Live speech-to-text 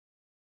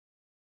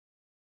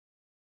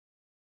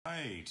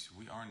Right,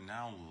 we are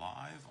now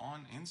live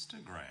on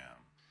Instagram.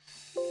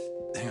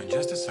 Hang on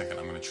just a second.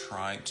 I'm going to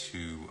try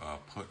to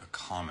put a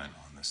comment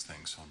on this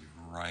thing, so I'll be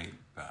right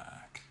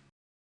back.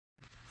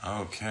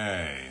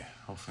 Okay,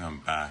 hopefully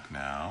I'm back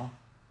now.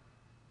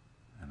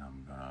 And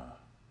I'm going to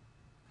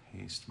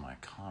paste my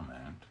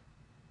comment,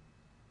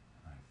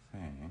 I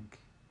think.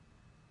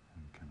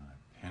 And can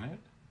I pin it?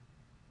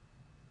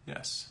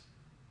 Yes.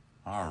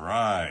 All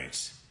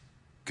right.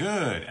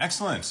 Good,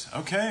 excellent.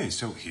 Okay,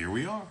 so here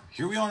we are.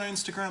 Here we are on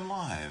Instagram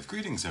Live.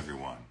 Greetings,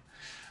 everyone.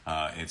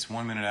 It's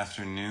 1 minute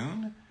after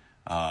noon,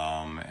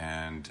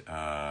 and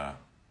I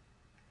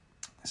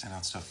sent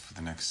out stuff for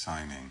the next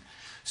signing.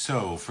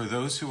 So, for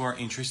those who are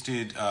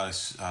interested,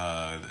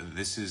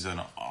 this is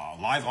a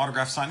live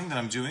autograph signing that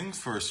I'm doing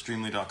for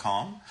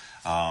Streamily.com.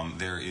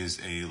 There is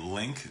a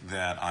link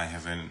that I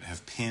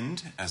have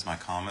pinned as my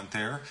comment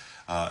there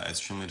at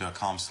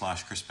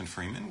Streamily.com/Crispin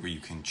Freeman, where you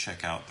can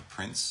check out the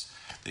prints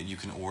that you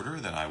can order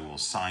that I will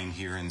sign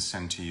here and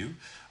send to you.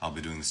 I'll be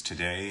doing this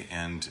today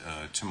and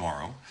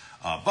tomorrow.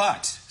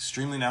 But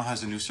Streamily now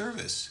has a new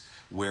service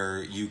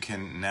where you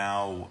can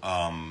now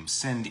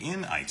send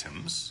in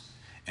items,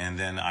 and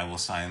then I will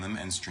sign them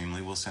and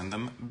Streamily will send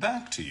them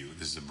back to you.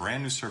 This is a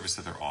brand new service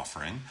that they're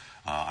offering.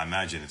 I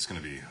imagine it's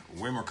going to be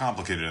way more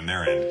complicated on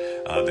their end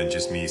than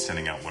just me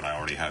sending out what I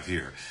already have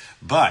here.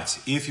 But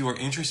if you are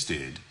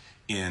interested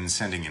in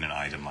sending in an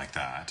item like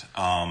that,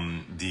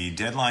 the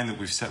deadline that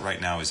we've set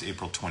right now is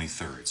April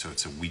 23rd, so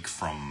it's a week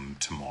from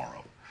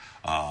tomorrow.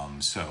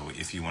 So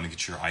if you want to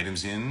get your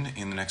items in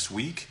the next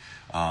week,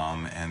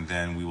 and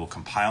then we will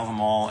compile them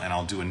all, and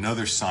I'll do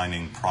another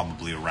signing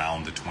probably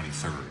around the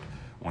 23rd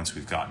once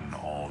we've gotten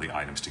all the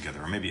items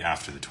together, or maybe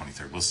after the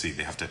 23rd. We'll see.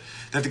 They have to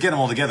get them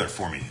all together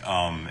for me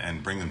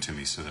and bring them to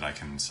me so that I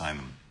can sign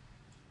them.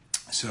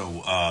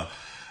 So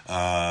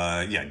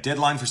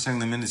deadline for sending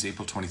them in is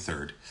April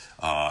 23rd,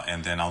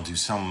 and then I'll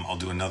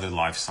do another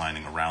live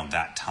signing around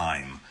that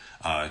time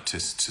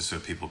so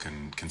people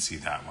can see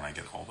that when I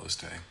get all those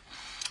today.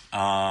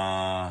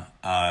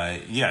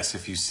 Yes,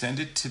 if you send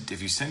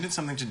in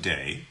something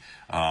today,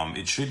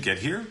 it should get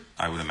here,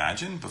 I would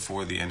imagine,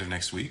 before the end of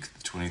next week.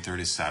 The 23rd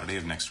is Saturday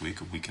of next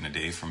week, a week and a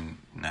day from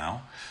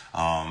now.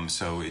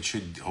 So it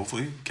should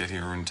hopefully get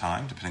here in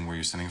time, depending where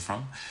you're sending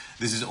from.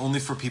 This is only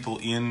for people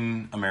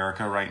in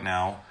America right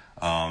now.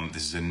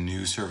 This is a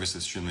new service that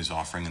Streamily is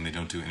offering, and they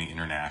don't do any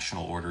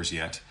international orders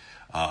yet.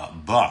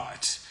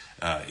 But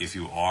if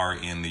you are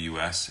in the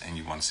U.S. and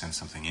you want to send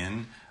something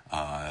in,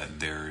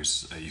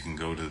 you can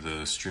go to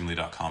the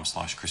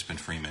Streamily.com/Crispin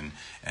Freeman,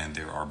 and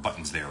there are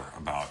buttons there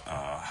about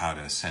how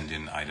to send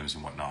in items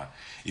and whatnot.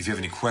 If you have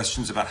any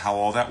questions about how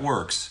all that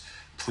works,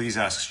 please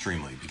ask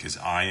Streamily, because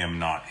I am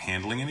not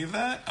handling any of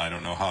that. I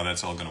don't know how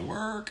that's all going to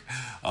work.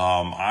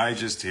 I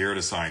just here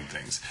to sign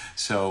things.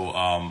 So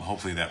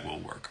hopefully that will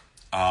work.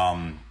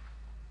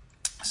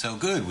 So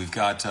good. We've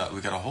got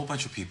a whole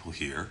bunch of people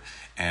here,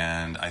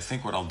 and I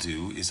think what I'll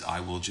do is I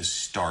will just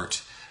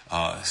start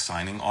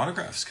signing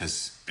autographs,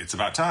 because it's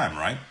about time,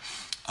 right?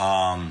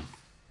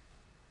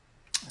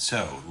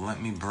 So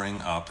let me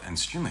bring up, and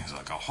Streamily has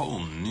like a whole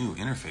new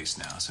interface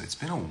now. So it's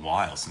been a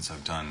while since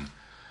I've done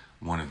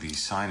one of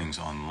these signings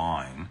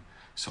online.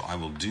 So I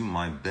will do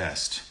my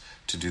best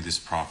to do this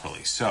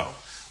properly. So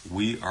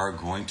we are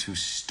going to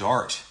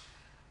start.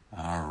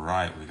 All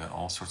right, we got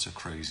all sorts of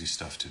crazy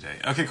stuff today.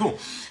 Okay, cool.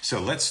 So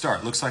let's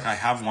start. Looks like I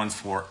have one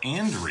for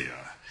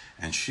Andrea,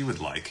 and she would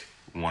like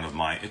one of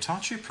my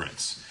Itachi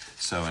prints.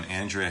 So, and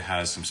Andrea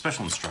has some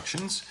special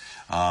instructions.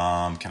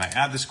 Can I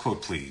add this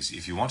quote, please?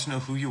 If you want to know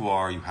who you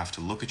are, you have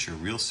to look at your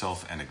real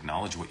self and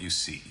acknowledge what you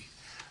see.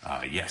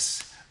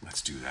 Yes,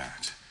 let's do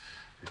that.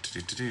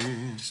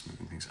 Just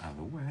moving things out of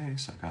the way.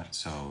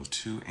 So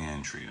to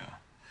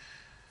Andrea.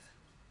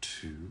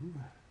 To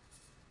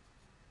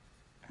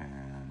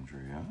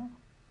Andrea.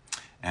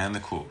 And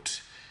the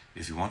quote,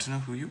 if you want to know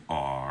who you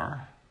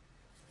are,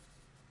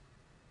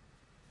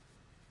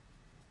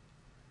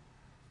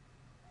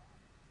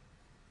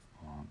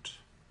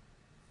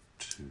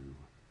 to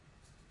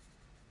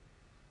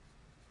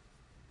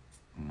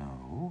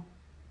know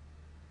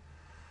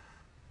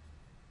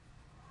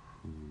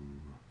who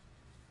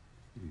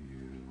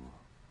you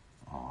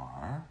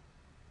are,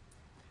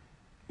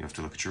 you have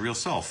to look at your real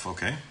self,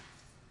 okay?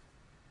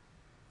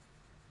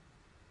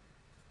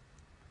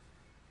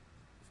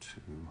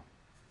 To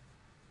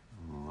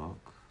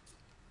look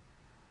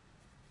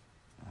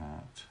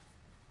at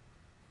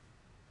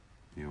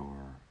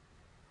your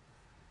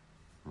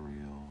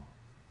real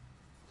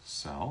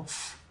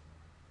self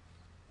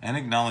and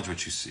acknowledge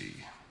what you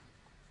see.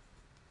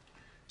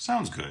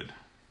 Sounds good.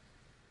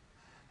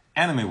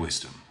 Anime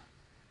wisdom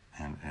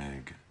and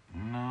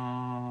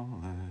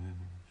acknowledge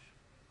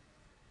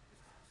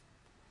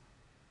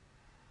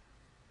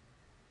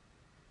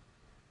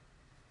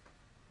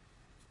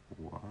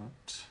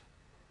what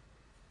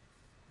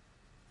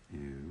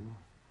you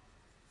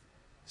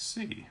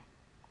see.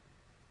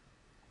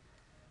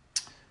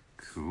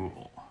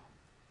 Cool.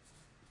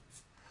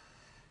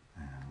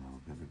 And a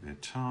little bit of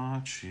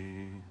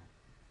Itachi.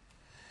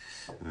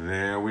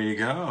 There we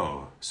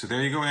go. So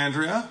there you go,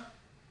 Andrea.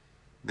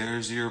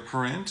 There's your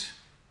print.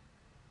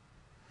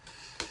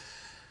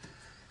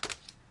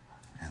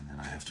 And then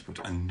I have to put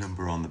a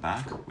number on the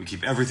back. We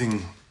keep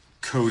everything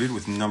coded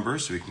with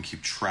numbers so we can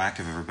keep track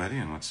of everybody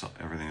and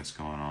everything that's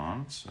going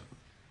on. So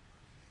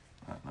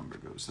that number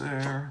goes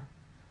there.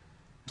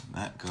 And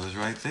that goes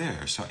right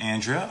there. So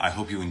Andrea, I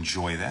hope you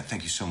enjoy that.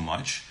 Thank you so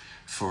much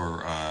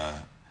for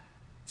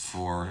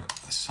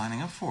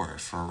signing up for it,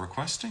 for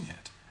requesting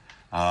it.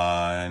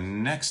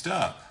 Next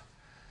up,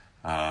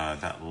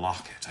 that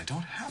locket. I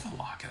don't have a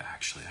locket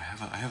actually.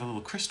 I have a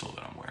little crystal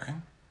that I'm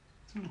wearing.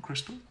 It's a little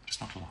crystal,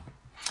 just not a locket.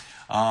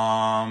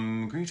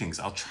 Greetings.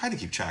 I'll try to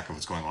keep track of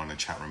what's going on in the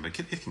chat room, but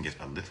it can get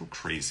a little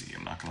crazy.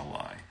 I'm not gonna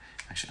lie.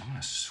 Actually, I'm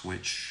gonna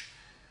switch.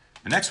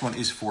 The next one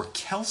is for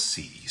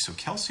Kelsey. So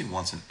Kelsey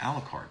wants an a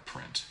la carte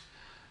print.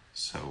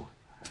 So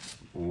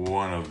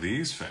one of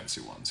these fancy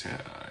ones.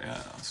 Yeah,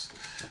 yes.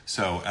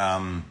 So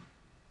an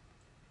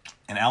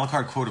a la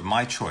carte quote of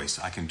my choice.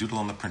 I can doodle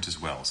on the print as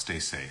well. Stay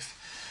safe.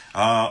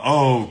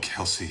 Oh,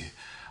 Kelsey,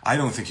 I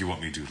don't think you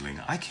want me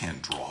doodling. I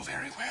can't draw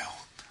very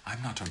well.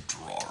 I'm not a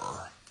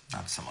drawer.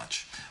 Not so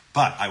much.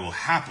 But I will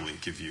happily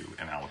give you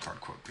an a la carte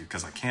quote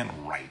because I can't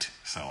write.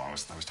 So I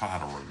was taught how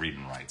to read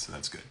and write, so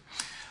that's good.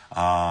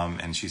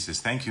 And she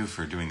says, thank you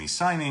for doing these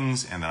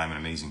signings and that I'm an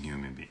amazing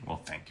human being.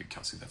 Well, thank you,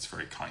 Kelsey. That's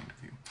very kind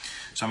of you.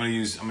 So I'm gonna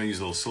use a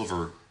little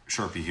silver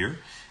Sharpie here.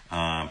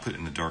 Put it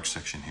in the dark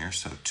section here.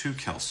 So to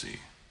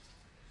Kelsey.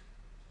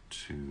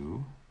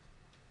 To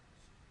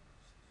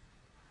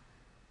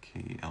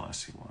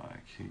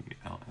K-E-L-S-E-Y.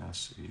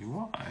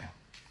 K-E-L-S-E-Y.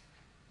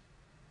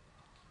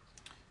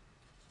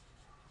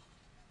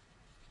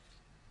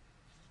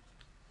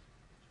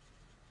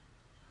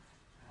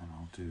 And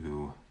I'll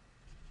do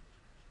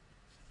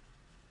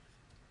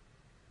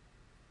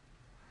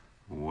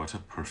what a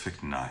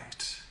perfect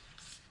night.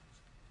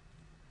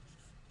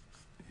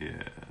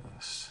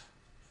 Yes.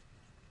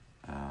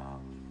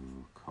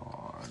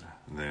 Card.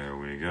 There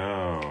we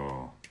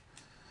go.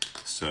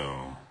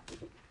 So,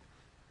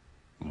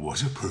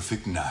 what a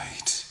perfect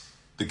night.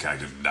 The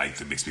kind of night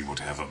that makes me want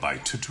to have a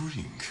bite to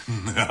drink.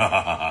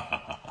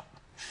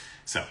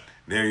 So,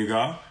 there you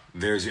go.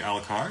 There's your a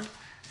la carte.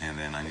 And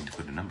then I need to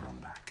put a number on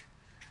the back.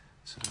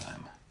 So that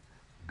I'm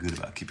good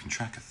about keeping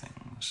track of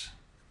things.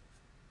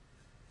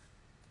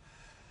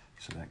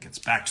 So that gets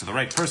back to the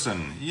right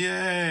person.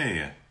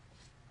 Yay!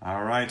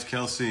 All right,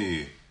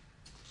 Kelsey.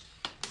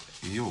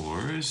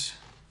 Yours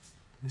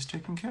is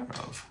taken care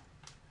of.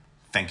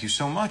 Thank you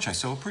so much. I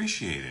so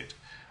appreciate it.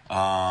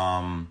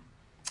 Slide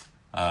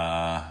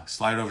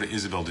over to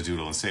Isabel to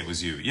doodle and say it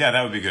was you. Yeah,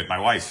 that would be good. My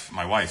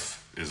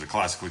wife is a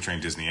classically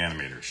trained Disney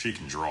animator. She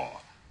can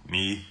draw.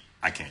 Me,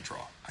 I can't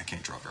draw. I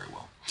can't draw very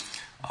well.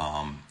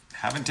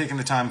 Haven't taken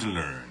the time to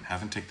learn.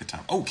 Haven't taken the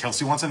time. Oh,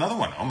 Kelsey wants another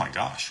one. Oh my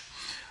gosh.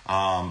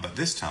 But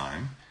this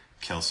time,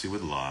 Kelsey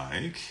would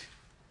like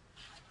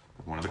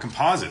one of the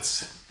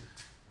composites.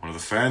 One of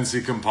the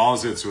fancy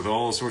composites with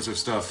all sorts of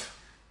stuff.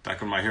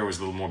 Back when my hair was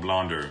a little more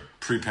blonder,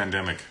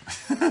 pre-pandemic.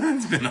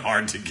 It's been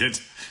hard to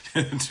get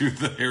to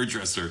the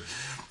hairdresser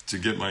to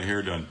get my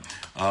hair done.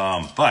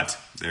 But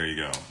there you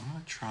go. I'm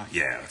gonna try.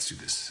 Yeah, let's do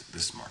this.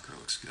 This marker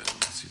looks good.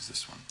 Let's use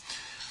this one.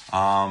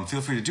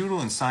 Feel free to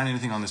doodle and sign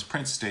anything on this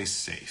print. Stay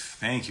safe.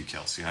 Thank you,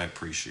 Kelsey. I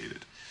appreciate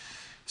it.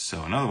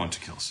 So another one to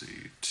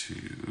Kelsey.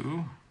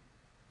 To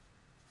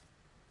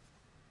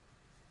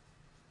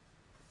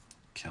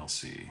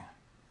Kelsey.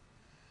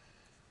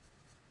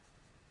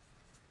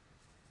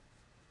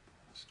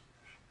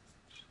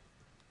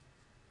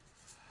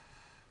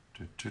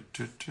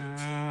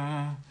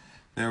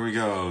 There we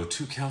go.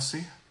 To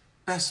Kelsey.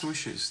 Best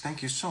wishes.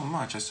 Thank you so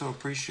much. I so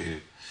appreciate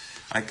it.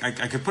 I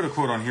could put a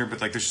quote on here, but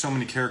like there's so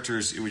many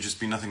characters, it would just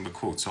be nothing but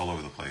quotes all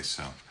over the place.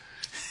 So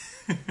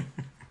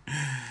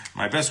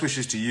my best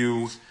wishes to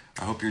you.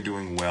 I hope you're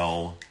doing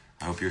well.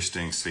 I hope you're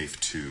staying safe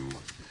too.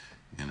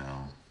 You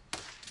know,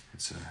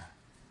 it's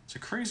a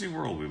crazy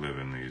world we live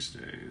in these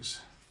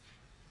days.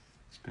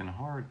 It's been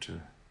hard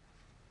to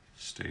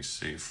stay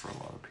safe for a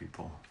lot of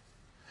people.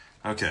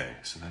 Okay,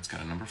 so that's got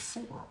a number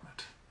 4 on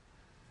it.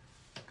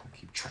 Gotta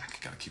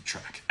keep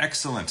track.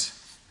 Excellent.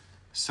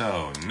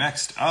 So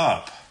next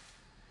up,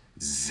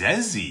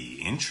 Zezzy.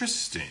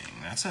 Interesting.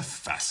 That's a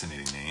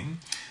fascinating name.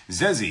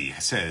 Zezzy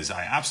says,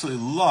 I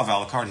absolutely love a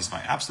la carte. He's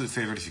my absolute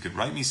favorite. If you could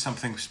write me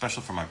something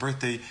special for my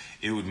birthday,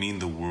 it would mean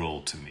the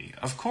world to me.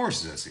 Of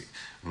course, Zezzy.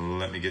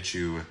 Let me get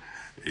you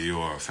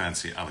your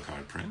fancy a la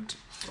carte print.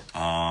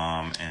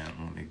 And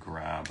let me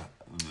grab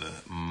the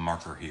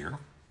marker here.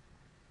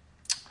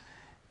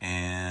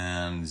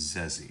 And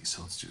Zezzy.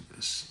 So let's do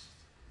this.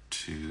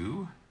 I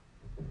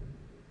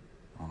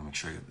want to make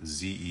sure I get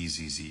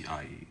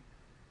Z-E-Z-Z-I-E.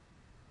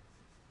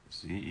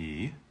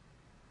 Z-E.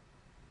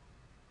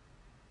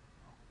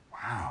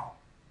 Wow.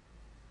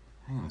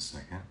 Hang on a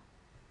second.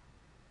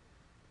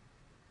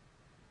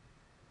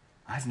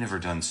 I've never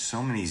done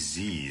so many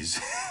Z's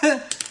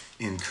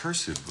in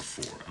cursive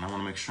before, and I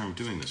want to make sure I'm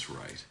doing this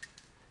right.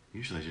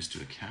 Usually I just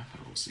do a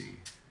capital Z,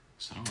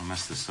 so I don't want to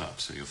mess this up,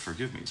 so you'll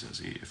forgive me,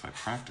 Zezzy, if I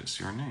practice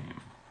your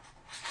name.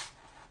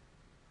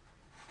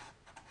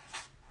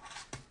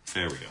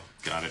 There we go.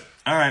 Got it.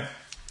 All right.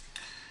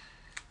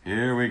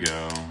 Here we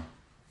go.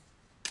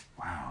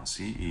 Wow,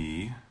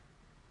 Z-E.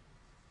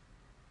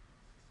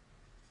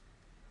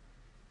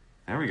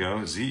 There we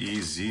go.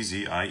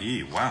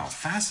 Z-E-Z-Z-I-E. Wow,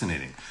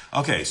 fascinating.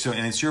 Okay, so,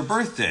 and it's your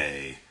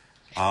birthday.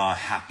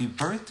 Happy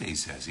birthday,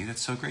 Zezzy.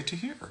 That's so great to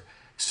hear.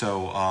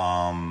 So,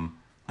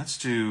 let's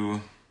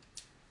do...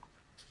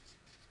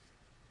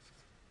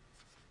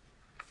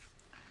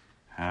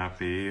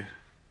 Happy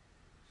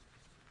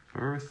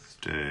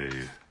birthday.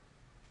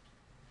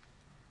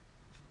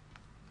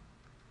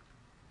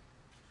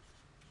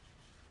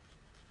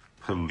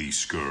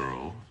 Police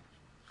girl.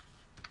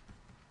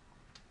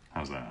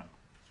 How's that?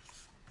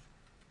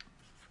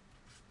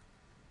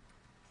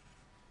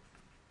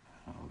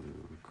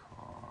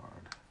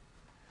 Alucard.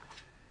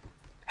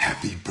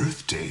 Happy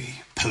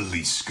birthday,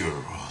 police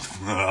girl.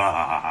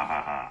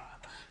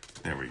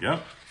 There we go.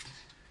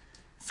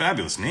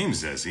 Fabulous name,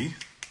 Zezzy.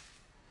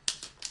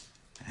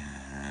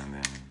 And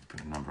then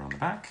put a number on the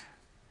back.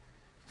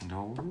 And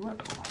all well.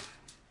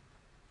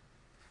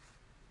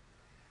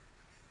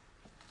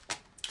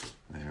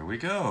 There we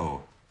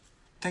go.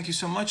 Thank you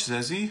so much,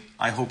 Zezzy.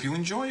 I hope you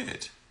enjoy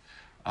it.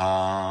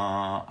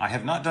 I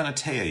have not done a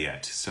Taya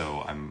yet,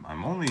 so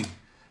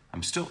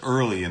I'm still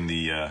early in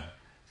the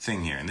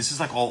thing here, and this is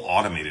like all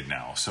automated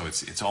now, so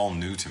it's all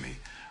new to me.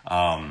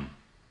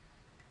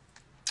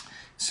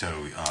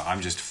 So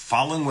I'm just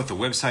following what the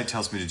website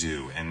tells me to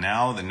do, and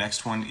now the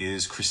next one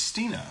is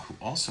Christina, who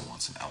also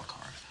wants an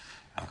Alucard.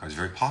 Alucard is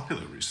very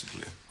popular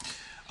recently.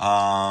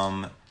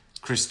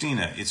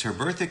 Christina, it's her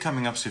birthday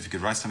coming up, so if you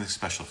could write something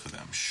special for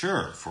them.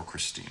 Sure, for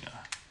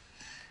Christina.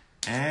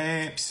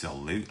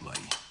 Absolutely.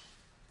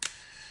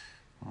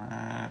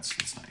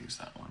 Let's not use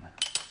that one.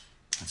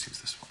 Let's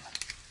use this one.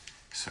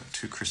 So,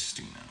 to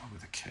Christina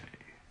with a K.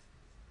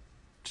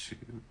 To...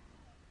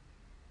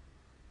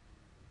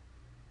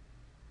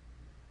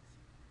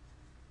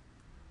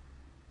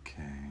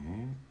 K.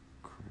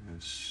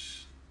 Christina.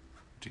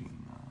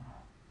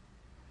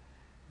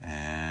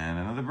 And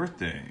another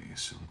birthday.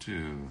 So, we'll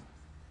do...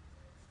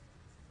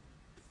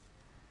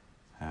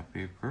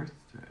 Happy birthday.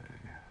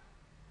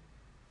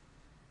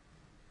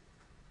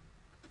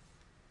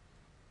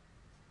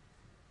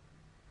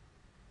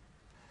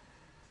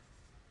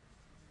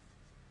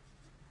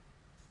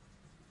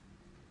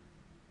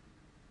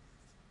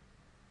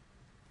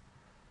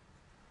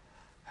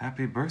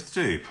 Happy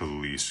birthday,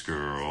 police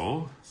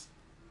girl.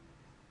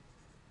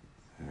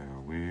 There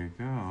we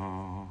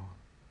go.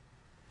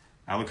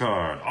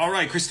 Alucard. All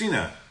right,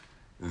 Christina.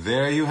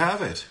 There you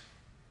have it.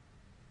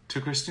 To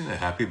Christina,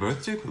 happy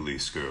birthday,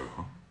 police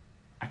girl.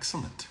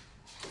 Excellent.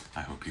 I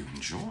hope you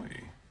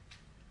enjoy.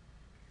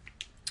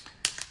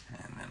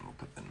 And then we'll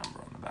put the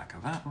number on the back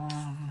of that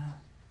one.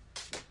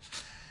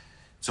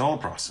 It's all a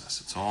process.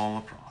 It's all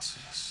a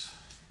process.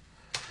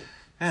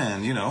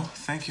 And, you know,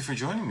 thank you for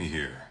joining me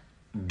here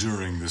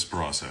during this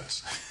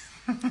process.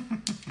 There's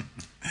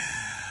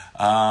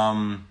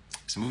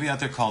a movie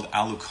out there called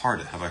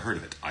Alucard. Have I heard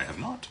of it? I have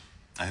not.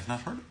 I have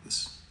not heard of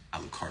this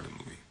Alucard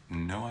movie.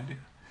 No idea.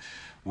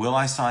 Will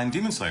I sign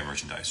Demon Slayer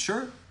merchandise?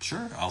 Sure.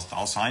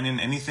 I'll sign in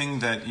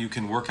anything that you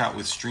can work out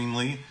with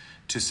Streamily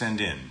to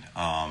send in.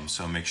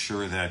 So make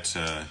sure that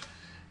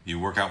you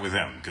work out with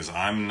them, because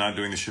I'm not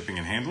doing the shipping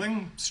and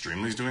handling.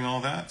 Streamly's doing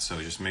all that. So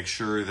just make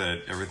sure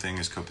that everything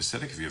is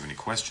copacetic. If you have any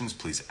questions,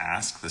 please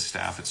ask the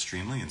staff at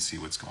Streamily and see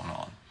what's going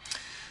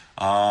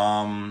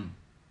on.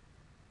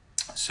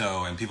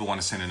 And people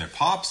want to send in their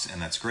pops, and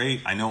that's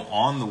great. I know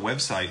on the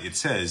website it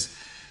says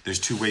there's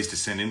two ways to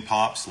send in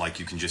pops. Like,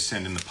 you can just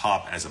send in the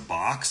pop as a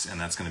box, and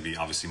that's going to be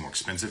obviously more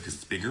expensive because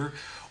it's bigger.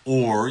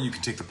 Or you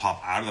can take the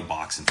pop out of the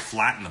box and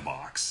flatten the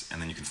box,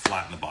 and then you can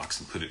flatten the box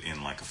and put it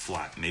in like a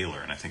flat mailer,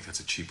 and I think that's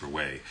a cheaper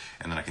way.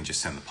 And then I can just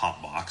send the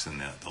pop box,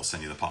 and they'll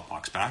send you the pop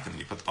box back, and then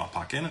you put the pop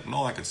box in it, and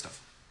all that good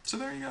stuff. So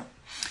there you go.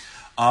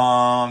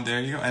 There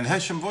you go. And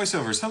Hesham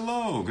Voiceovers,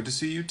 hello. Good to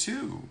see you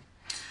too.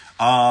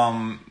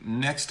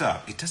 Next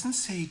up, it doesn't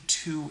say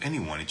to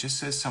anyone, it just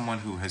says someone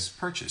who has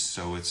purchased,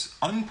 so it's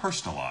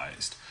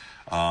unpersonalized,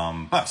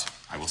 but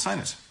I will sign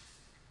it.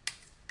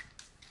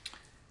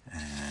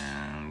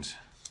 And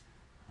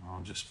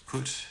I'll just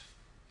put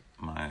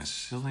my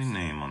silly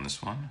name on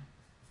this one.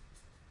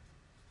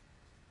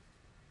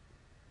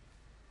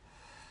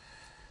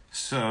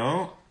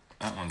 So,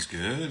 that one's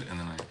good, and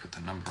then I put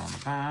the number on the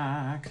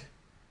back.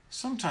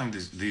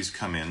 Sometimes these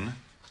come in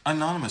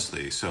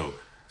anonymously, so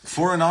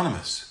for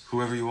Anonymous,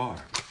 whoever you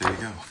are, there you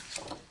go.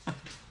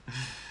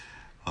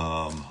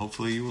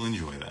 Hopefully you will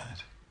enjoy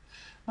that.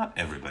 Not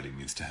everybody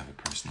needs to have it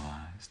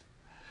personalized.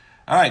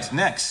 All right,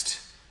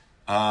 next.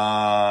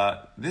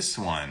 This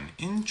one,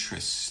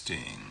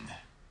 interesting.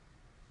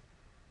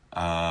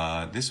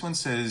 This one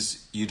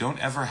says, you don't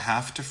ever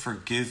have to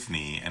forgive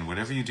me, and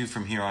whatever you do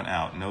from here on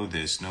out, know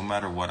this, no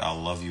matter what,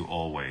 I'll love you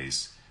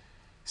always.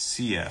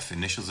 CF,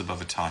 initials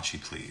above Itachi,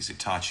 please.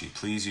 Itachi,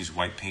 please use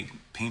white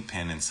paint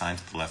pen and sign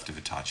to the left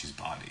of Itachi's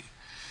body.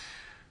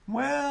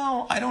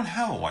 Well, I don't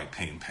have a white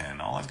paint pen.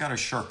 All I've got are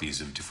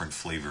Sharpies of different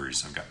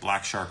flavors. I've got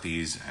black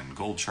Sharpies and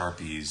gold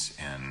Sharpies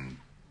and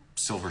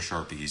silver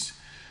Sharpies.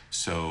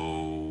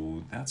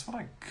 So that's what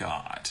I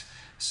got.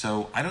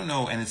 So I don't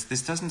know, and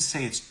this doesn't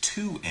say it's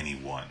to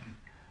anyone.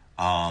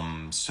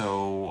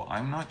 So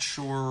I'm not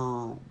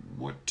sure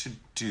what to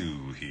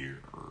do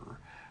here.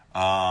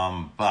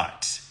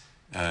 But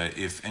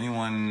if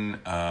anyone,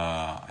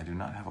 I do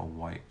not have a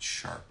white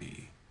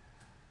Sharpie.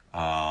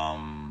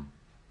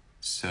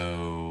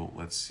 So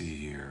let's see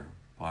here.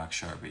 Black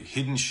Sharpie.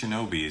 Hidden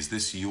Shinobi, is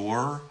this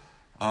your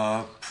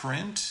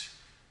print?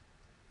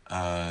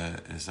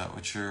 Is that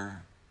what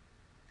you're...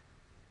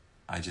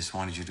 I just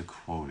wanted you to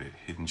quote it.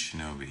 Hidden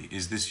Shinobi.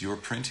 Is this your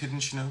print, Hidden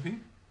Shinobi?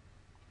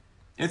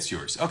 It's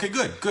yours. Okay,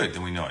 good.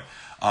 Then we know it.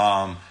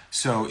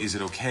 So is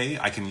it okay?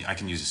 I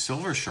can use a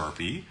silver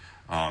Sharpie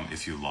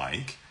if you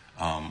like.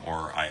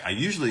 Or I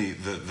usually,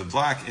 the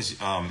black is,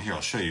 here,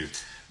 I'll show you.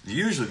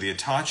 Usually the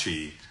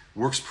Itachi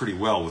works pretty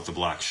well with the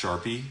black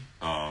Sharpie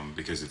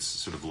because it's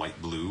sort of light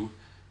blue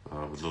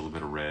with a little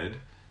bit of red.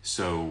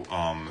 So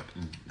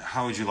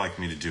how would you like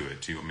me to do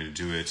it? Do you want me to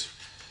do it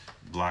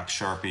black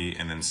Sharpie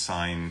and then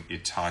sign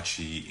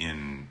Itachi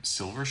in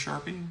silver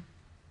Sharpie?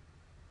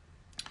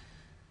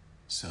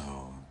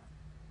 So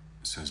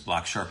is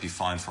black Sharpie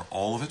fine for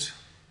all of it,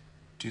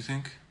 do you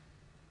think?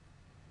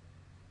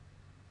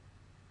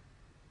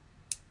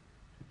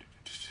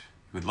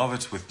 You would love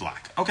it with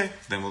black. Okay,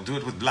 then we'll do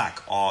it with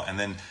black. And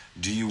then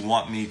do you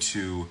want me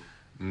to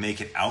make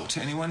it out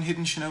to anyone,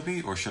 Hidden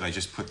Shinobi, or should I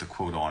just put the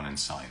quote on and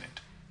sign it?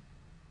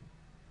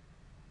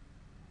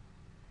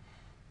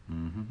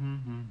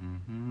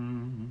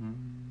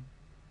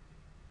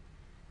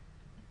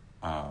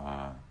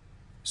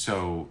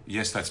 So,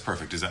 yes, that's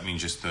perfect. Does that mean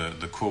just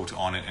the quote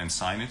on it and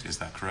sign it? Is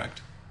that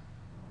correct?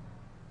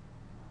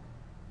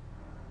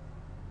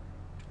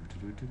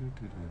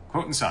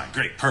 Quote and sign.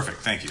 Great. Perfect.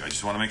 Thank you. I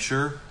just want to make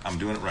sure I'm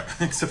doing it right.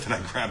 Except that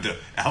I grabbed a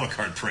a la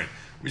carte print,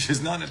 which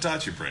is not an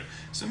Itachi print.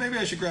 So maybe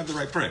I should grab the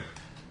right print.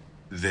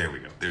 There we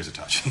go. There's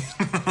Itachi.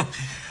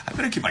 I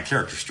better keep my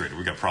character straight.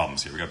 We got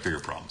problems here. We got bigger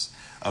problems.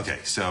 Okay,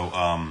 so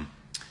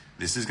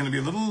this is going to be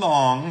a little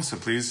long, so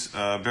please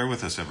bear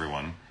with us,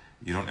 everyone.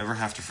 You don't ever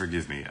have to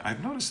forgive me.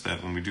 I've noticed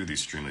that when we do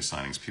these Streamily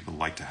signings, people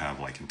like to have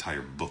like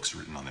entire books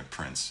written on their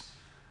prints.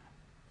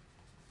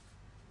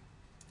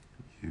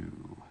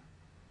 You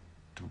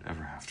don't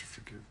ever have to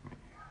forgive me.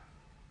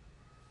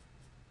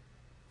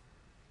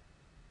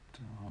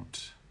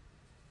 Don't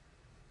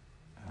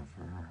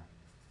ever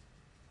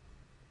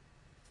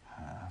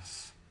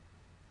have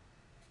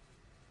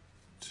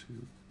to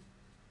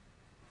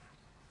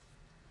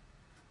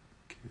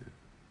forgive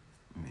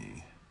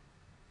me.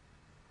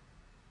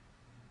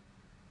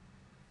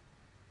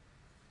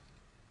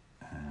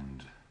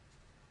 And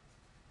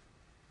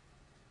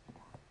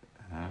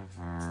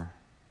whatever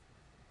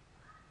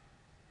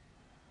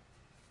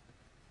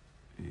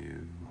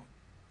you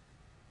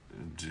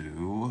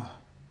do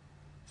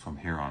from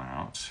here on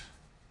out,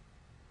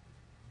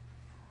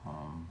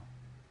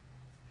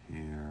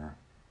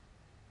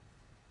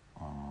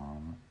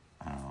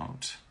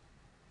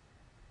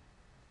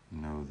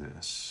 know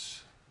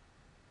this.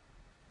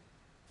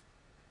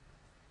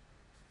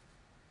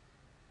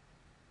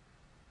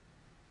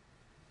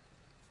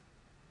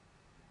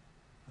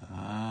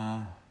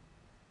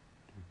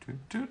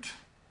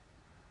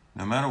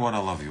 No matter what, I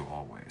love you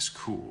always.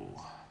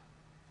 Cool.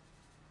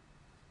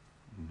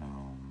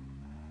 No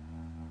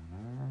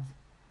matter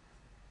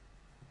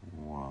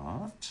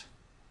what,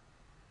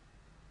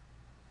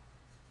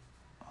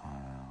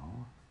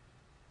 I'll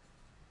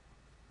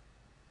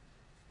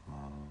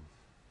love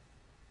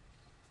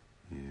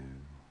you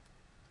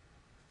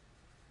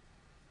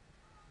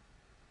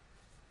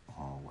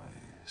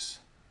always.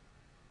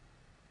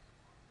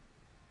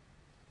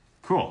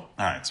 Cool. All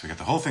right, so we got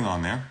the whole thing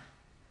on there.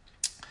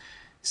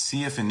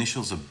 CF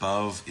initials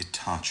above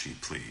Itachi,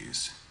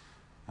 please.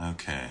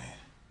 Okay.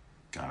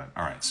 Got it.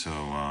 All right,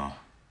 so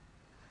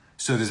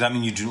does that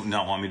mean you do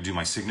not want me to do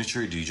my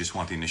signature? Do you just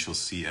want the initial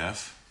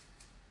CF?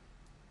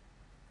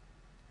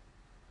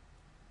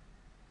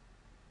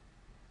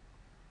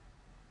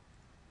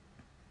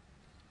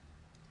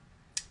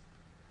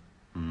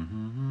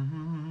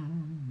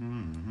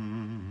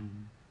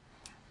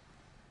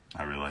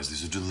 I realize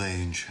there's a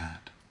delay in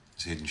chat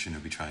as Hidden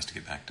Shinobi tries to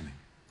get back to me.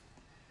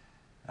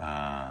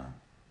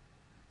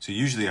 So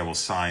usually I will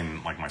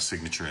sign like my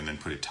signature and then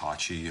put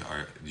Itachi,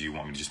 or do you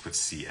want me to just put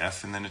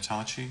CF and then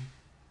Itachi?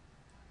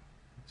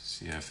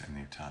 CF and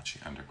the Itachi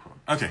underquote.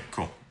 Okay,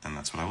 cool. Then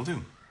that's what I will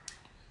do.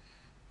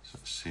 So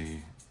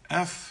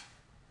CF.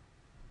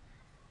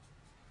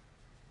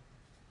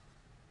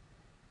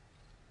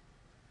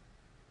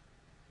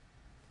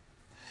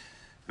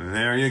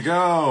 There you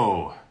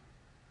go.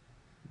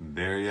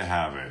 There you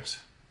have it.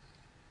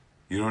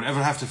 You don't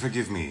ever have to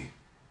forgive me.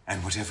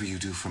 And whatever you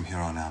do from here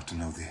on out,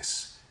 know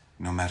this.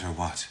 No matter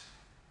what,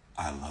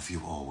 I love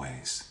you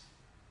always.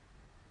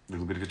 A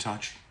little bit of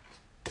Itachi.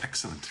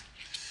 Excellent.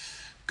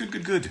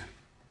 Good.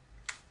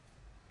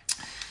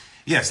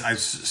 Yes, I'm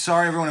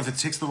sorry everyone if it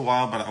takes a little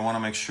while, but I want to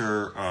make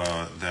sure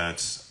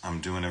that I'm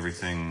doing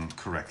everything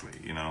correctly,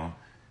 you know.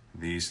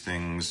 These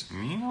things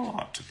mean a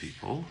lot to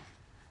people,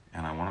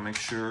 and I want to make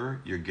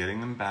sure you're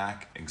getting them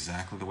back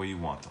exactly the way you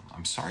want them.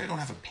 I'm sorry I don't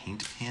have a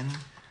paint pen.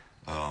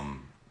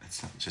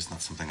 It's just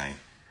not something I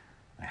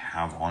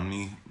have on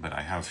me, but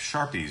I have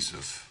Sharpies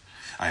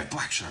I have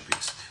black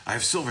Sharpies, I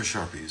have silver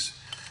Sharpies,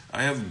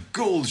 I have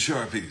gold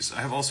Sharpies,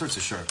 I have all sorts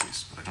of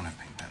Sharpies, but I don't have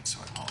paint pens,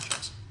 so I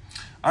apologize.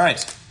 All right,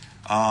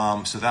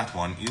 so that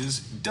one is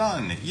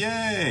done.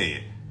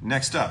 Yay!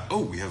 Next up,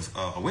 oh, we have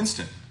a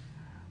Winston.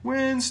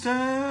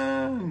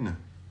 Winston!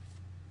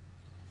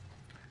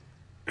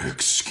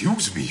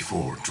 Excuse me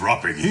for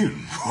dropping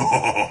in.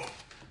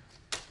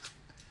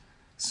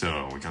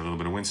 So we got a little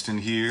bit of Winston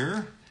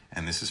here,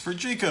 and this is for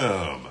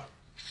Jacob.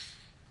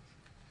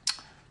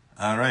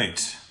 All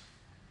right.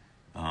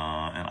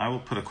 And I will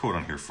put a quote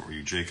on here for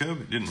you,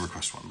 Jacob. Didn't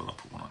request one, but I'll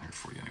put one on here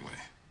for you anyway.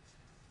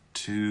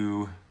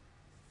 To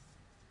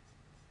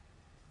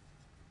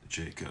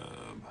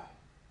Jacob.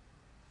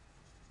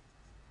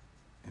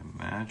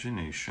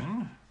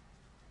 Imagination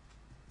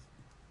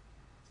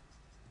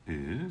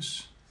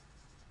is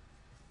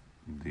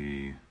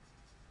the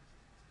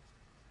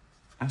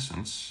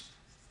essence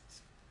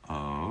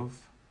of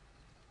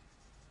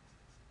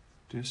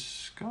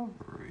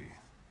discovery.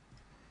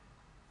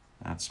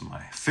 That's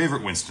my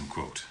favorite Winston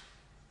quote.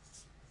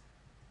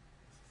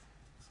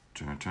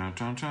 Dun, dun,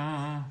 dun,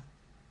 dun.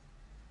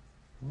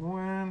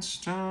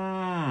 Winston.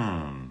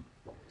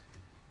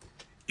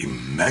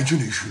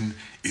 Imagination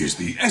is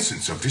the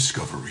essence of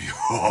discovery.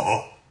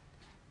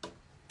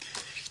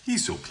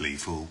 He's so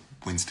playful,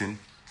 Winston.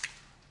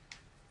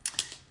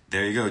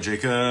 There you go,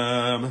 Jacob.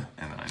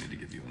 And then I need to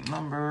give you a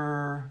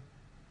number.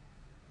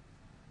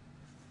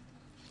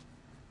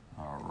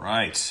 All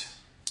right.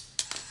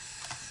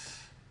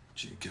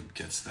 Jacob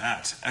gets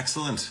that.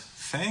 Excellent.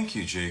 Thank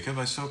you, Jacob.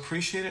 I so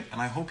appreciate it,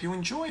 and I hope you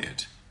enjoy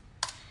it.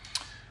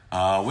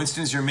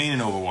 Winston's your main in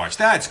Overwatch.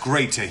 That's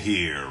great to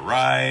hear,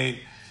 right?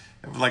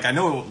 Like, I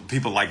know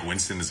people like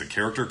Winston as a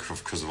character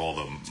because of all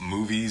the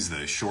movies,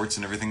 the shorts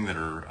and everything that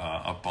are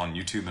up on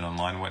YouTube and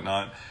online and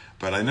whatnot.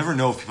 But I never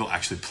know if people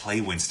actually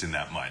play Winston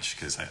that much,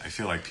 because I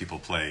feel like people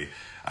play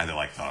either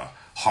like the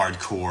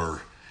hardcore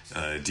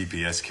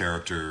DPS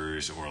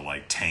characters or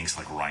like tanks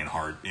like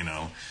Reinhardt, you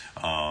know.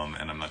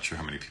 And I'm not sure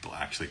how many people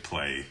actually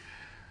play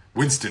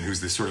Winston,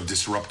 who's this sort of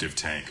disruptive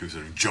tank who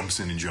sort of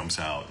jumps in and jumps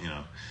out, you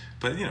know.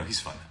 But, you know, he's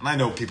fun. And I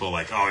know people are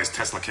like, oh, his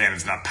Tesla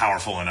cannon's not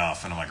powerful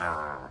enough. And I'm like,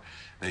 argh.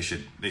 They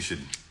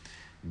should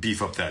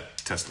beef up that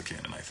Tesla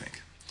cannon, I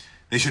think.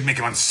 They should make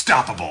him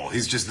unstoppable.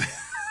 He's just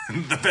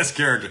the best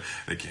character.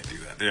 They can't do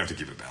that. They have to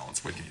keep it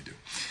balanced. What can you do?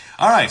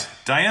 All right,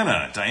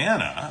 Diana.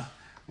 Diana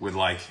would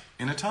like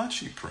an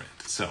Itachi print.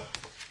 So,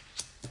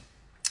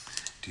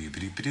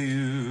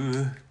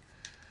 doo-ba-doo-ba-doo.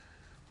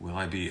 Will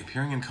I be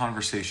appearing in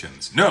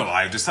conversations? No,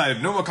 I've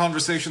decided no more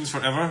conversations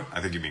forever.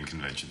 I think you mean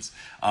conventions.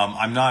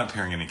 I'm not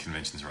appearing in any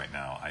conventions right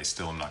now. I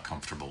still am not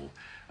comfortable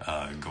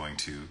going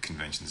to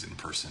conventions in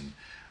person.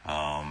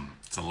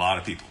 It's a lot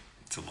of people.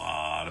 It's a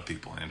lot of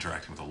people and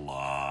interacting with a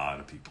lot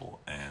of people.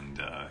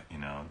 And, you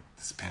know,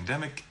 this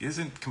pandemic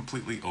isn't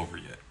completely over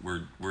yet.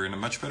 We're in a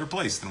much better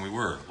place than we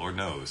were, Lord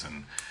knows.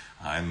 And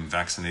I'm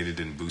vaccinated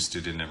and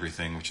boosted and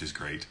everything, which is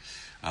great.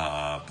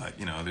 But,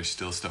 you know, there's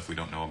still stuff we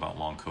don't know about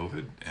long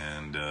COVID,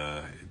 and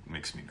it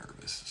makes me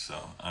nervous.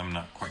 So I'm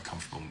not quite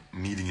comfortable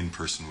meeting in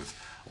person with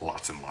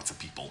lots and lots of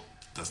people.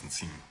 Doesn't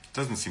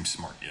seem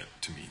smart yet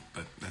to me,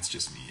 but that's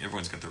just me.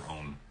 Everyone's got their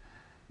own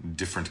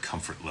different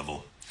comfort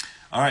level.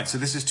 All right, so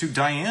this is to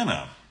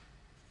Diana.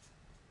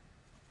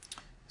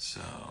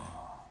 So,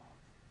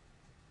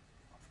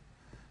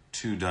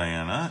 to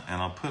Diana,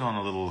 and I'll put on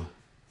a little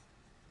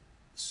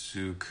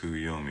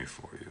Tsukuyomi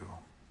for you.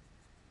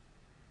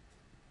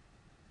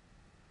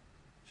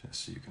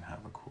 Just so you can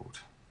have a quote.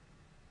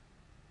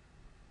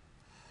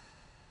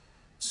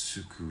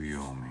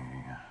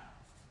 Tsukuyomi.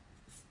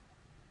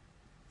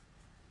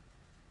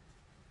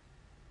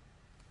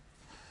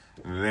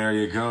 There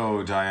you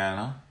go,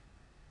 Diana.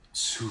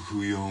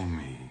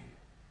 Tsukuyomi.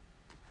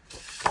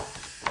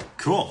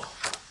 Cool.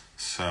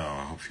 So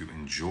I hope you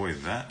enjoy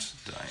that,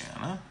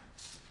 Diana.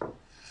 And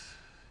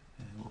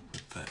we'll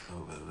put that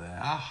over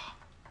there.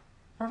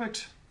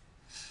 Perfect.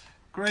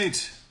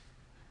 Great.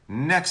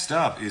 Next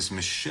up is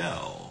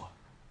Michelle,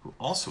 who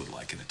also would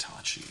like an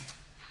Itachi.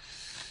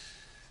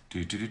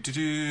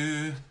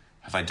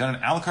 Have I done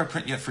an a la carte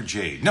print yet for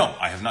Jade? No,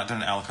 I have not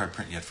done an a la carte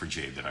print yet for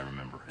Jade that I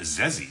remember.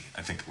 Azezi,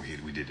 I think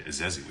we did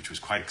Azezi, which was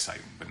quite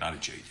exciting, but not a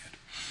Jade yet.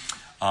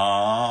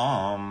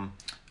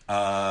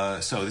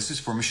 So this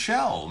is for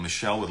Michelle.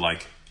 Michelle would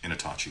like an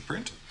Itachi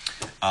print.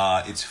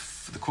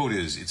 The quote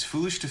is, "It's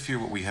foolish to fear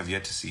what we have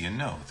yet to see and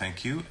know.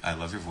 Thank you. I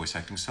love your voice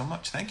acting so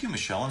much." Thank you,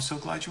 Michelle. I'm so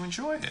glad you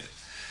enjoyed it.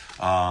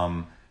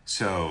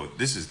 So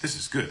this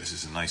is good. This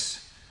is a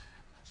nice,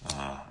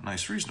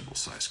 reasonable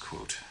size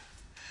quote.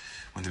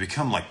 When they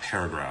become like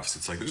paragraphs,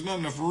 it's like there's not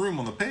enough room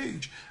on the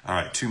page. All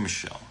right, to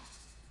Michelle.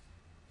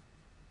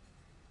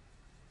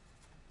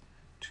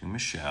 To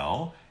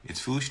Michelle, it's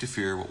foolish to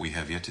fear what we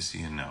have yet to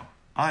see and know.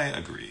 I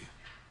agree.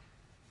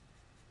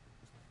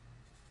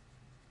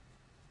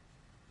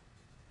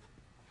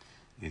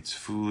 It's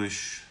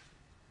foolish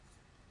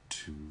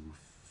to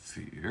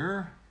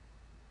fear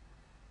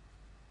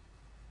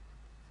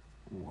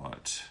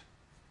what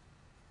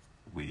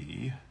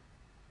we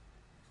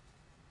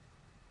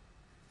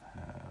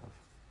have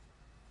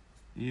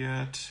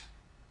yet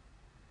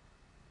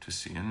to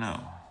see and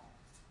know.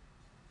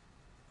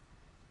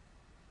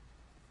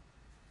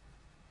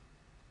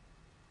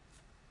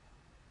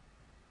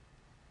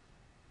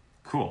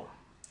 Cool.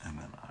 And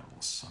then I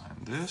will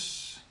sign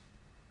this.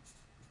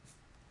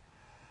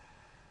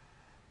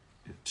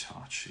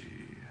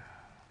 Itachi.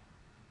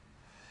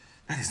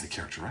 That is the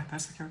character, right?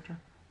 That's the character?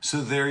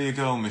 So there you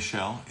go,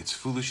 Michelle. It's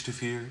foolish to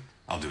fear.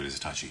 I'll do it as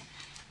Itachi.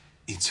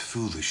 It's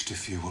foolish to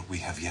fear what we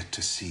have yet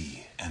to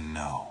see and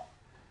know.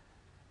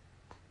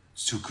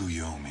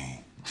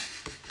 Tsukuyomi.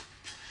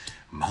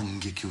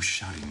 Mangekyo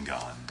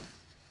Sharingan.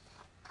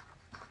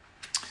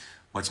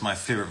 What's my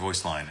favorite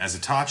voice line? As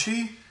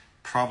Itachi,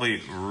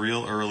 probably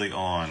real early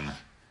on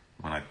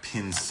when I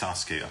pin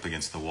Sasuke up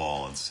against the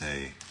wall and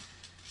say,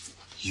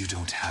 "You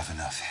don't have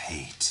enough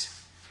hate.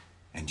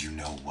 And you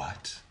know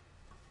what?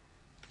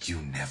 You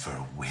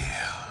never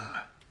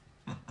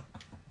will."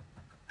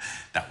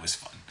 That was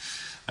fun.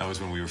 That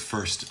was when we were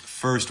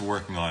first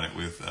working on it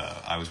with,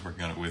 I was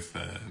working on it with,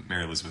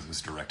 Mary Elizabeth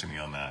was directing me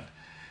on that.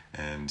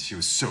 And she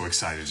was so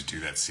excited to do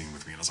that scene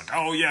with me. And I was like,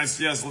 oh, yes,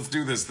 let's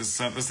do this. This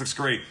looks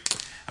great.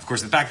 Of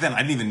course, back then, I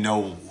didn't even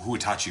know who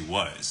Itachi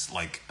was.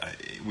 Like,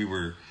 we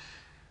were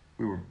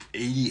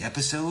 80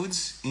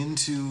 episodes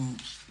into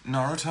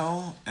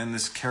Naruto, and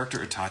this character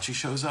Itachi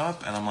shows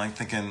up, and I'm like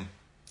thinking,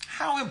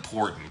 how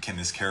important can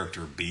this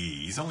character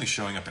be? He's only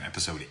showing up in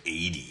episode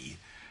 80.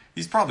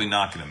 He's probably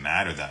not going to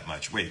matter that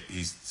much. Wait,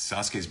 he's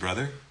Sasuke's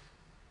brother?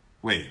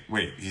 Wait,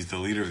 he's the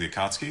leader of the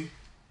Akatsuki?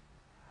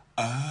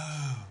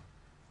 Oh,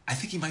 I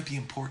think he might be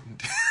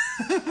important.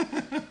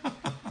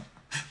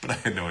 But I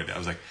had no idea. I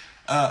was like,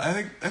 I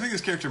think this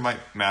character might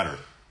matter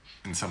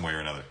in some way or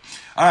another.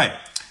 All right,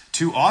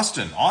 to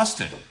Austin.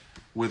 Austin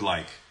would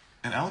like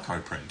an a la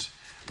carte print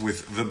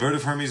with "The bird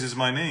of Hermes is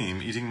my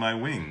name, eating my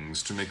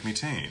wings to make me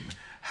tame."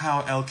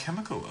 How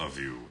alchemical of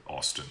you,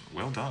 Austin.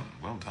 Well done.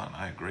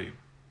 I agree.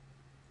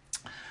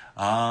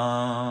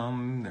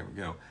 There we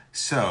go.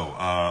 So,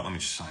 let me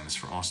just sign this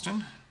for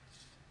Austin.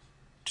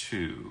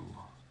 To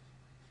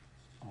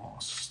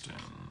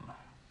Austin.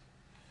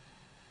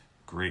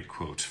 Great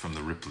quote from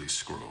the Ripley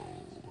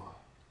Scroll.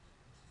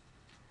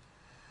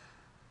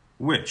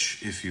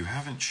 Which, if you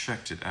haven't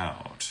checked it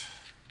out,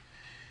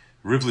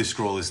 Ripley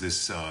Scroll is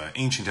this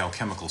ancient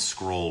alchemical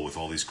scroll with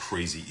all these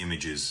crazy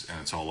images,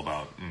 and it's all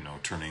about,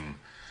 turning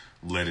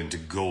lead into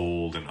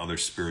gold and other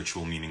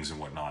spiritual meanings and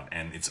whatnot.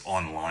 And it's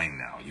online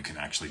now. You can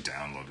actually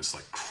download this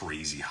like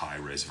crazy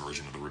high-res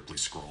version of the Ripley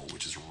Scroll,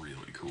 which is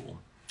really cool.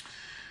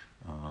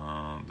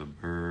 The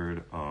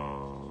bird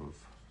of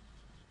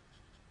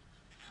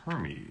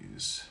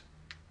Hermes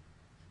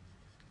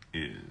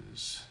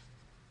is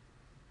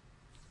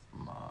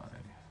my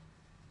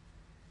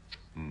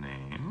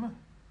name,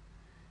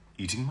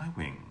 eating my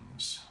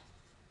wings.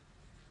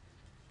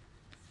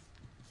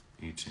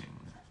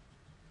 Eating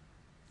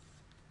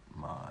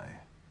my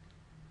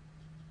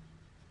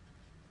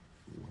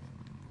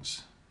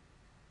wings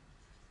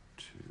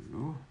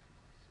to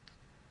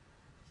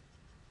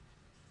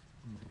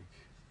make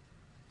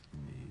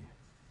me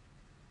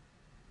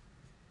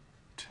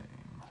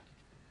tame.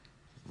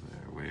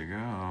 There we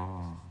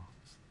go.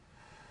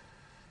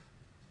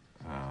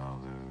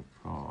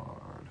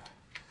 Alucard.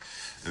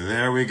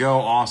 There we go,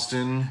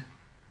 Austin.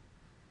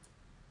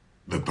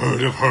 The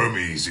bird of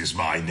Hermes is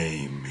my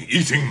name,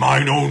 eating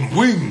mine own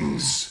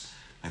wings.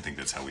 I think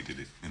that's how we did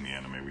it in the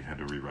anime. We had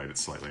to rewrite it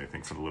slightly, I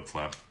think, for the lip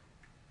flap.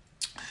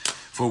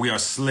 For we are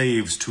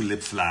slaves to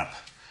lip flap.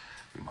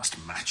 We must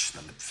match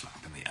the lip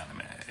flap in the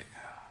anime.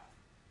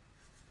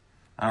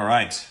 All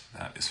right,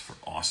 that is for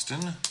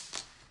Austin.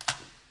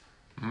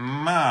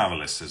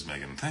 Marvelous, says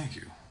Megan. Thank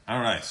you. All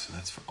right, so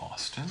that's for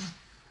Austin.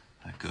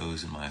 That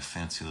goes in my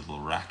fancy little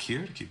rack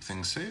here to keep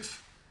things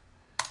safe.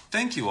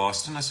 Thank you,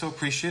 Austin. I so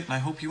appreciate it, and I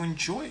hope you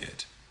enjoy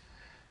it.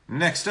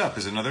 Next up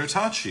is another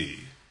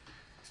Itachi.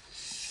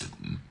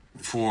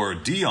 For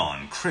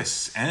Dion,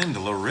 Chris, and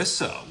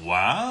Larissa.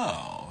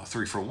 Wow,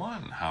 3 for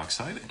 1. How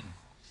exciting.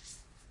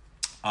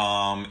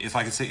 If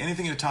I could say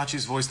anything in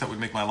Itachi's voice that would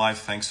make my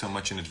life, thanks so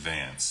much in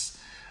advance.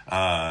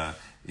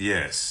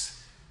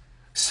 Yes.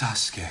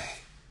 Sasuke,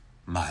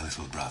 my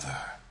little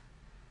brother,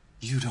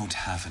 you don't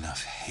have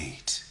enough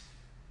hate.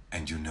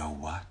 And you know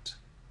what?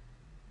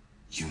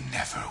 You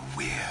never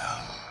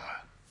will.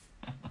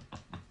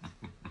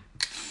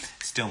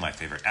 Still my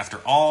favorite. After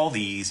all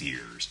these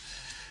years.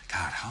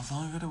 God, how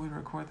long ago did we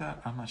record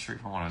that? I'm not sure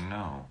if I want to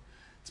know.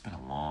 It's been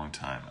a long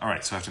time. All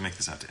right, so I have to make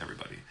this out to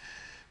everybody.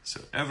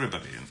 So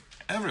everybody,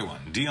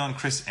 everyone, Dion,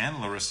 Chris,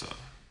 and Larissa.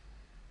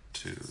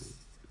 To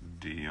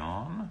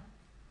Dion,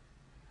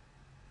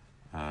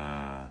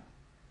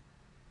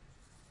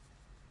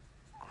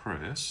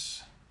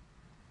 Chris,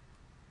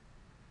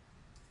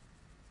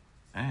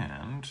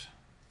 and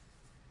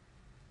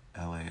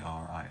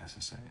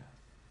Larissa,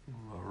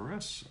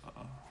 Larissa.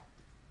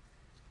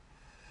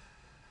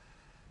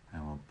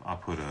 And I'll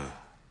put a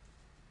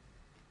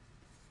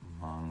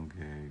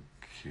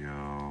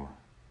Kyo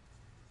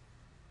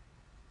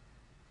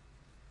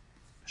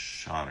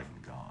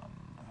Sharingan.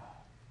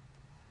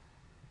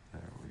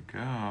 There we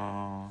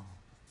go.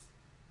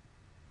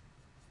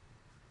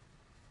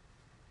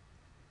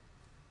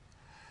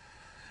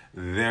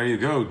 There you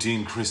go,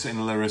 Dean, Chris,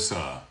 and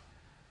Larissa.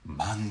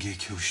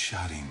 Mangekyo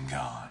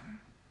Sharingan.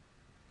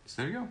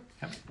 So there you go.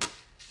 Yep.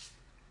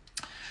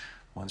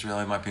 One's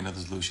reality might be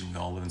another's illusion. We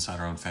all live inside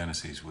our own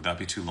fantasies. Would that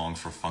be too long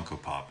for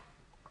Funko Pop?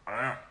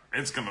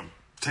 It's going to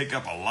take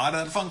up a lot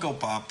of Funko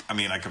Pop. I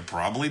mean, I could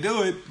probably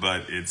do it,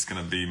 but it's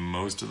going to be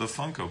most of the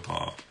Funko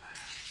Pop.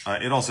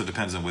 It also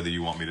depends on whether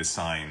you want me to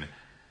sign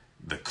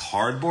the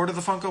cardboard of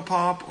the Funko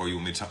Pop or you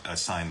want me to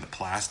sign the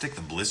plastic,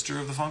 the blister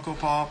of the Funko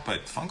Pop.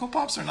 But Funko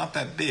Pops are not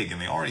that big, and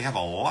they already have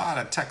a lot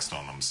of text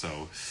on them.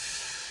 So,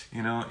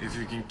 you know, if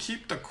you can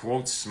keep the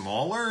quotes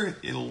smaller,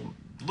 it'll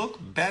look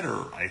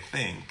better, I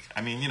think. I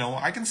mean, you know,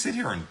 I can sit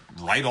here and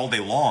write all day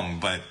long,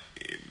 but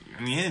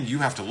in the end, you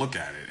have to look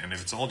at it. And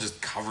if it's all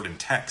just covered in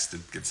text,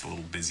 it gets a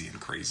little busy and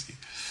crazy.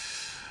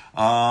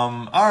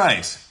 All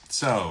right.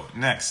 So,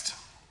 next.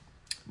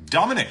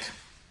 Dominic.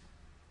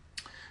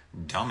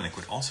 Dominic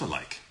would also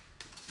like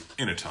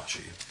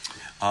Inatachi.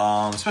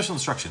 Special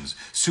instructions.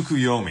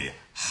 Tsukuyomi.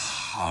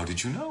 How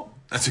did you know?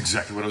 That's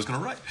exactly what I was going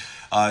to write.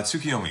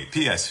 Tsukuyomi.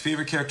 P.S.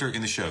 Favorite character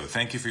in the show.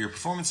 Thank you for your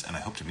performance, and I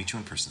hope to meet you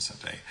in person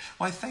someday.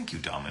 Why, thank you,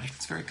 Dominic.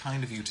 It's very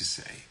kind of you to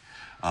say.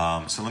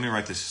 So let me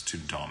write this to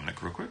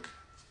Dominic real quick.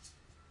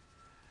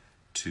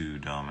 To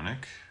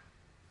Dominic.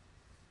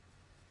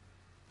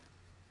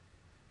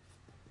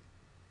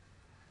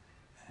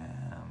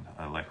 And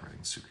I like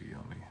writing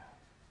Tsukuyomi.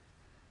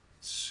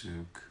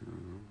 Tsukuyomi.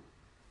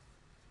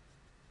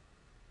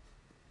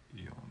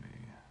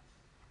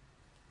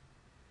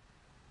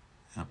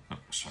 Oh,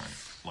 sorry.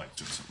 Like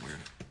doing something weird.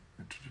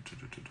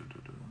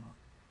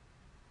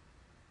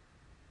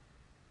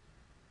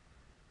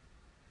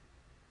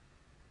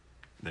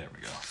 There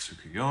we go.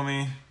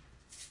 Tsukuyomi.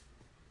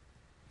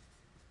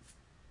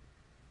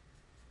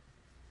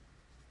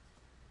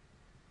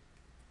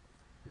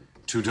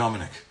 To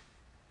Dominic.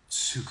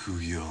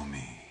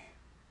 Tsukuyomi.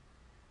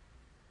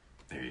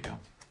 There you go.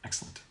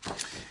 Excellent.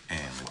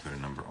 And we put a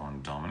number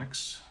on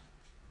Dominic's.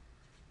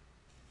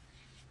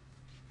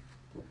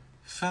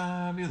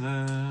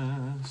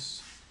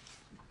 Fabulous.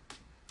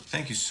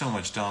 Thank you so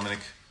much, Dominic.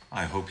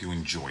 I hope you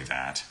enjoy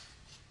that.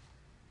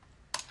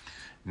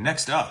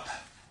 Next up,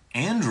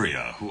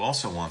 Andrea, who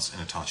also wants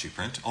an Itachi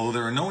print, although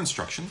there are no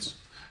instructions.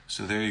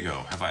 So there you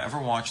go. Have I ever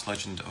watched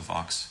Legend of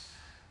Vox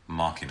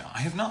Machina? I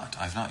have not.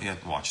 I've not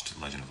yet watched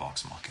Legend of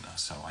Vox Machina,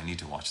 so I need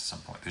to watch at some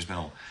point. There's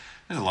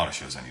a lot of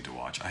shows I need to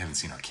watch. I haven't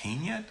seen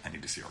Arcane yet. I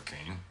need to see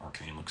Arcane.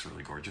 Arcane looks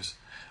really gorgeous.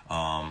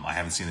 I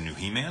haven't seen the new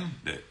He-Man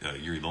that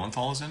Yuri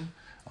Lowenthal is in.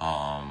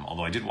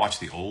 Although I did watch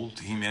the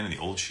old He-Man and the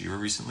old She-Ra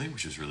recently,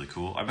 which is really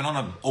cool. I've been on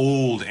an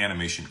old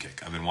animation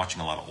kick. I've been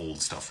watching a lot of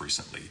old stuff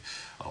recently.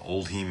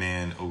 Old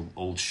He-Man,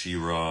 old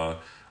She-Ra.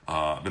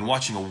 I've been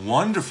watching a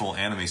wonderful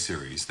anime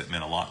series that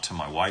meant a lot to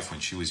my wife when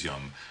she was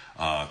young,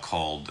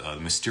 called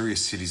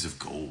Mysterious Cities of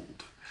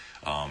Gold.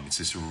 It's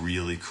this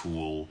really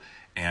cool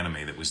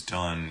anime that was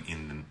done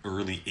in the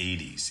early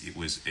 80s. It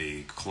was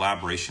a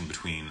collaboration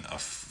between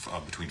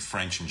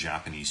French and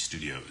Japanese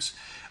studios.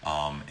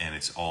 And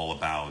it's all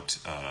about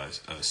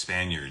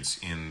Spaniards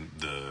in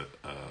the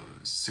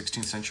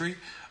 16th century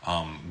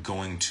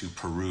going to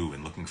Peru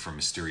and looking for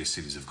mysterious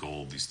cities of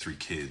gold, these three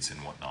kids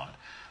and whatnot.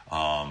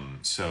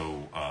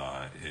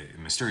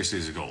 Mysterious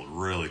Cities of Gold,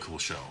 really cool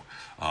show.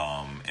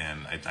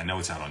 And I know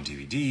it's out on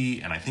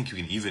DVD, and I think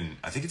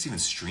it's even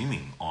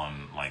streaming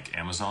on like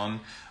Amazon.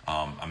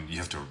 You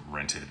have to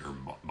rent it or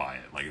buy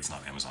it, like it's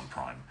not Amazon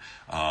Prime.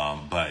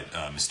 But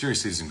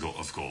Mysterious Cities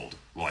of Gold,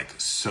 like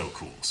so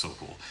cool.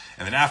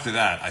 And then after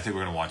that, I think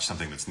we're gonna watch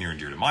something that's near and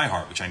dear to my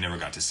heart, which I never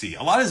got to see.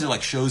 A lot of these are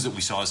like shows that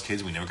we saw as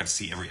kids, we never got to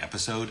see every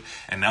episode,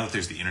 and now that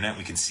there's the internet,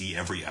 we can see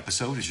every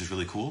episode, which is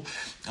really cool.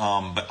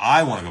 But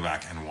I want to go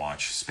back and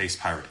watch Space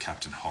Pirate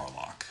Captain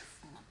Harlock.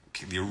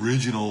 The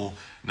original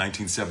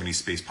 1970s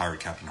Space Pirate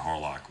Captain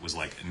Harlock was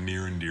like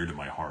near and dear to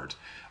my heart.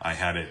 I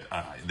had it,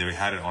 they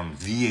had it on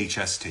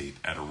VHS tape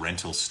at a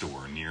rental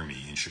store near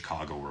me in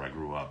Chicago where I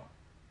grew up.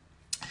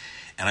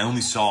 And I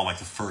only saw like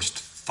the first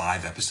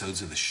 5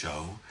 episodes of the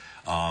show.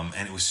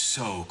 And it was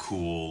so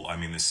cool. I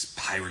mean, this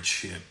pirate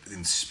ship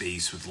in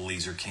space with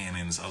laser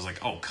cannons. I was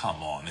like, oh,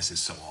 come on, this is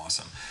so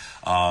awesome.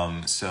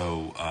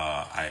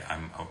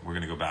 We're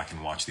going to go back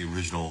and watch the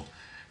original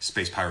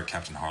Space Pirate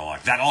Captain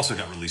Harlock. That also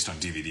got released on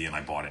DVD, and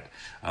I bought it.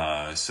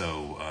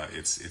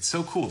 It's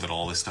so cool that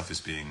all this stuff is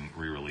being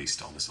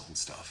re-released, all this old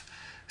stuff.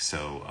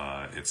 So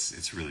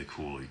it's really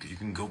cool. You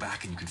can go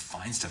back and you can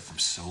find stuff from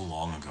so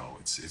long ago.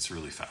 It's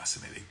really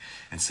fascinating,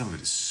 and some of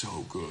it is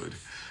so good.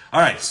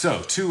 All right,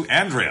 so to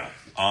Andrea.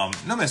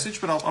 No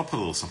message, but I'll put a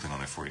little something on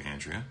there for you,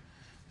 Andrea.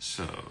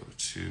 So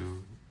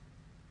to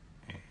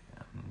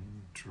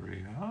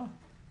Andrea,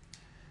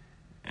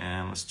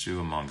 and let's do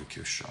a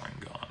Mangekyo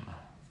Sharingan.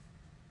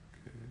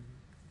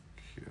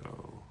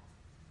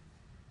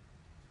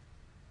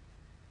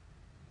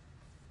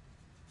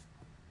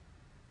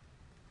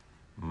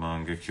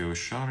 Mangekyo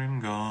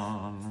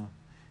Sharingan.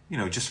 You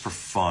know, just for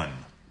fun.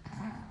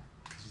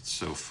 Because it's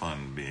so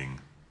fun being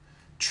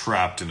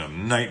trapped in a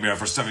nightmare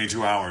for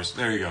 72 hours.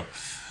 There you go.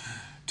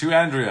 To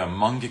Andrea,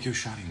 Mangekyo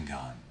Sharingan.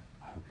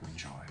 I hope you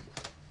enjoy.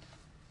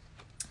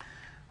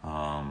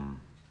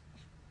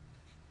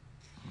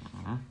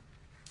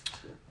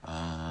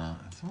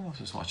 Someone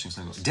else is watching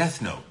something.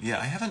 Death Note. Yeah,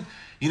 I haven't.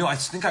 You know, I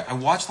think I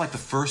watched like the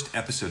first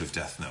episode of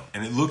Death Note,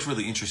 and it looked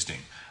really interesting.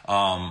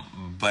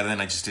 But then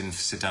I just didn't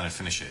sit down and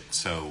finish it.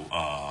 So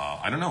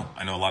I don't know.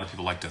 I know a lot of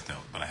people like Death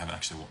Note, but I haven't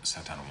actually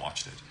sat down and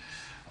watched it.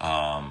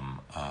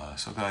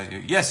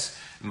 Yes,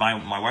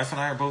 my wife and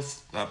I are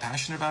both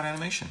passionate about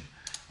animation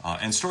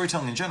and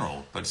storytelling in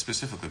general, but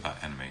specifically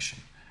about animation.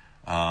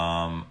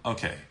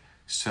 Okay,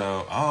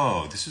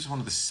 so this is one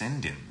of the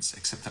send-ins,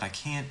 except that I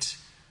can't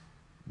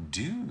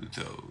do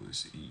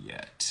those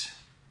yet.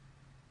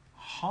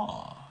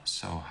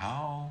 So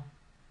how?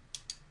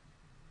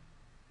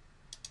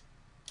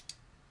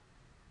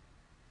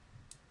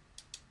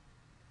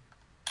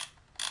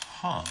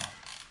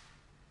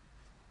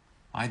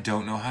 I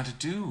don't know how to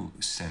do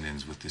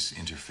send-ins with this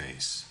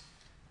interface.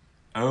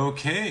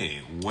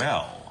 Okay,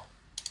 well,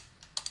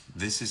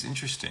 this is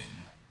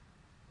interesting.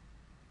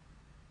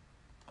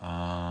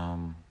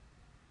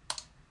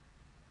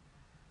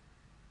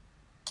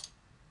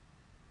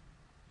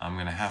 I'm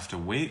going to have to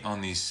wait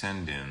on these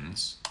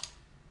send-ins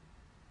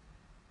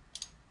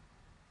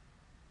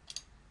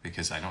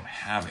because I don't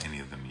have any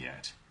of them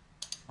yet.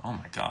 Oh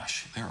my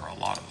gosh, there are a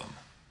lot of them.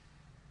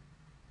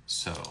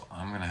 So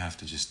I'm going to have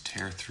to just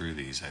tear through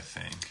these, I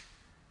think,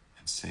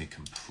 and say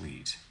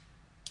complete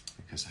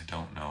because I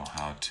don't know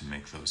how to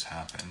make those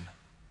happen.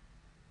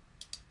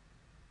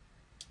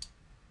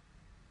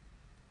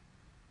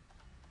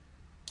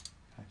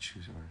 Can I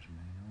choose orders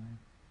manually?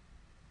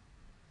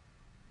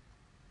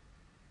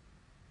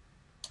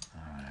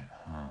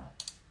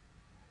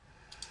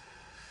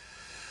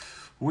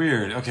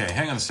 Weird. Okay,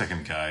 hang on a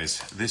second, guys.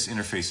 This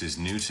interface is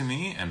new to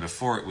me, and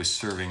before it was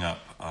serving up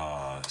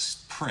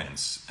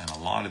prints, and a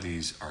lot of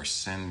these are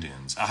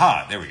send-ins.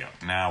 Aha, there we go.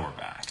 Now we're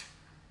back.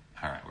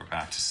 All right, we're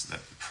back to the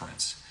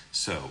prints.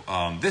 So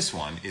this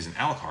one is an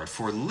a la carte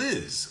for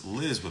Liz.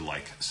 Liz would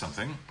like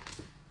something.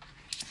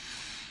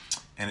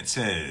 And it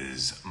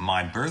says,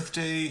 my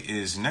birthday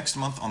is next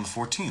month on the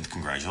 14th.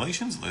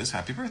 Congratulations, Liz.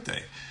 Happy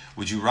birthday.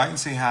 Would you write and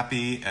say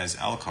happy as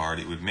a la carte?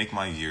 It would make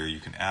my year. You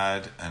can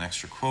add an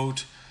extra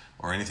quote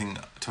or anything,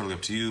 totally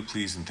up to you,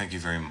 please, and thank you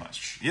very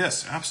much.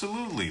 Yes,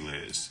 absolutely,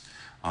 Liz.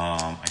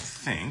 I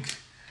think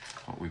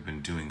what we've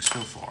been doing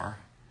so far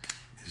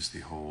is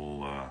the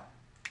whole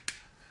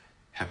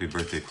happy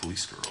birthday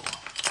police girl,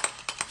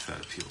 if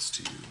that appeals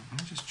to you. Let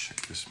me just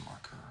check this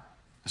marker.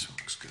 This one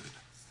looks good.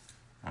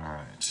 All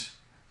right.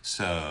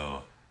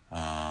 So,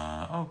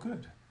 oh,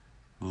 good.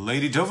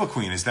 Lady Dova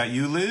Queen, is that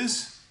you,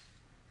 Liz?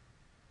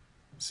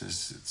 It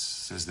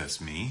says that's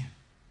me.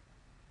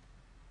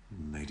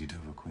 Lady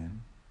Dova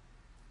Queen.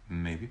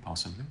 Maybe,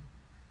 possibly.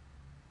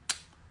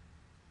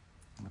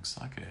 Looks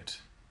like it.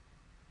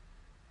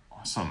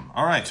 Awesome.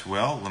 All right.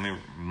 Well, let me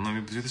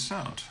do this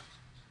out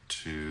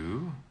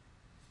to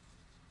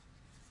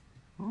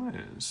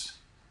Liz,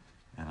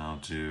 and I'll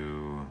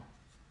do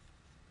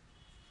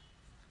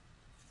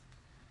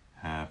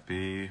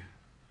happy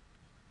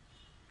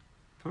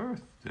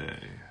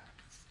birthday.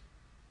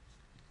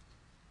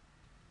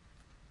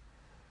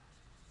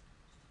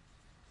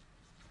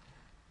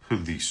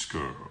 Police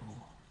girl.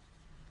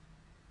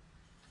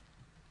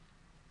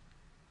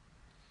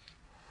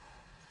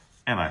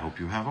 And I hope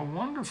you have a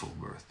wonderful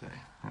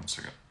birthday. One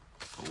second.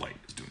 The light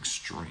is doing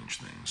strange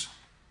things.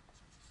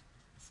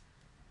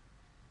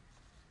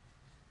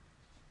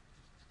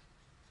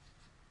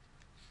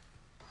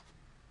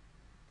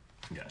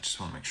 Yeah, I just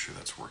want to make sure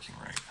that's working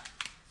right.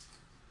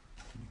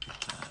 Let me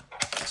get that.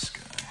 This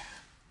guy.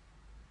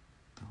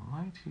 The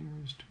light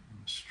here is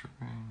doing strange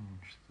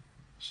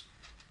things.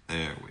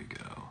 There we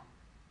go.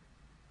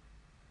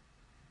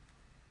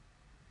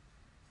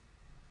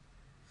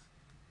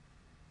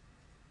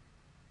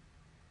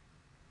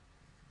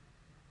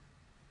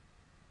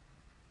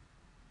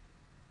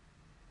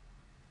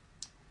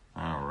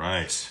 All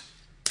right.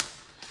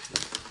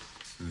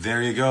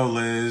 There you go,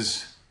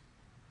 Liz.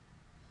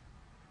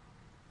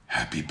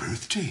 Happy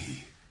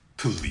birthday,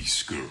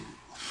 police girl.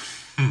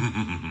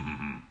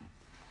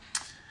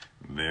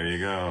 There you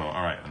go.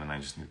 All right, and then I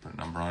just need to put a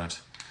number on it.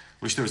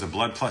 Wish there was a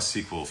Blood Plus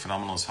sequel.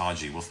 Phenomenal as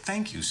Haji. Well,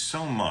 thank you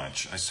so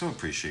much. I so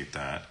appreciate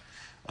that.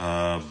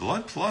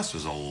 Blood Plus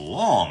was a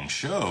long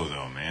show,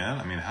 though, man.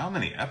 I mean, how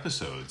many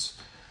episodes?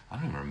 I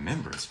don't even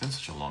remember. It's been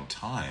such a long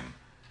time.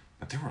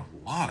 But there were a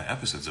lot of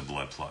episodes of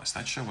Blood Plus.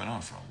 That show went on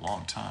for a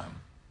long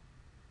time.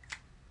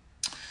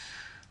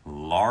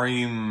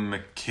 Laurie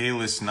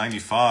Michaelis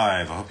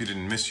 95. I hope you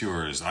didn't miss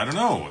yours. I don't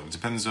know. It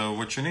depends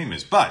what your name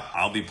is. But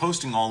I'll be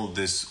posting all of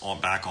this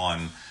back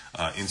on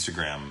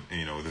Instagram,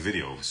 the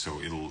video, so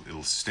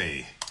it'll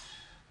stay.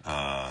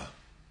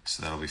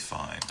 So that'll be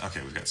fine.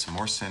 Okay, we've got some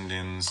more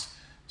send-ins.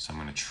 So I'm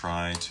going to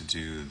try to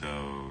do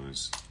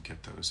those,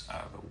 get those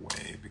out of the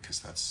way, because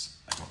that's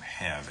I don't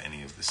have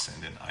any of the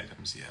send-in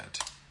items yet.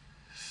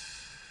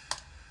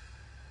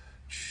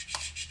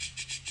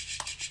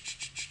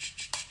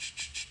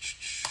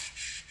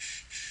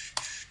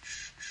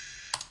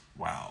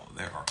 Wow,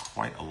 there are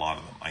quite a lot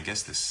of them. I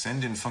guess the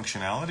send-in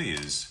functionality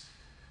is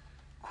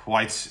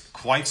quite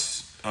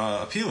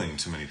appealing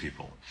to many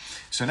people.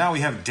 So now we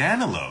have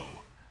Danilo,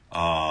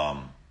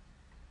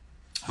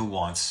 who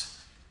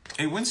wants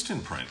a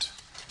Winston print,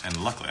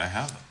 and luckily I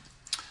have them.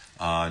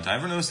 Did I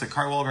ever notice that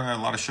Kari Walker and I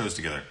had a lot of shows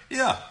together?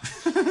 Yeah.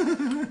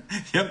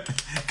 Yep.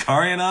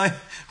 Kari and I,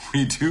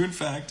 we do in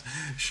fact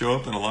show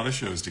up in a lot of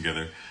shows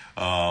together.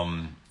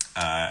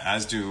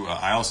 As do,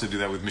 I also do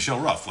that with Michelle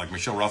Ruff. Like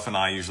Michelle Ruff and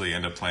I usually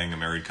end up playing a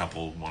married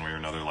couple one way or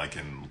another, like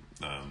in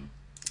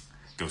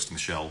Ghost in the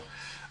Shell,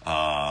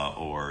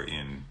 or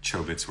in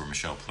Chobits where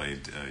Michelle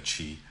played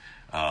Chi.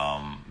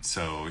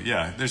 So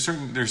yeah, there's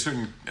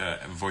certain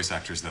voice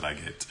actors that I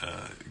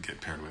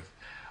get paired with.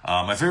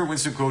 My favorite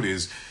Winston quote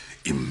is,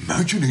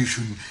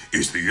 "Imagination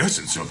is the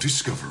essence of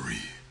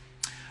discovery."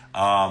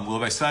 Will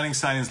by signing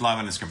sign-ins live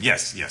on Instagram?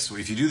 Yes. So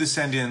if you do the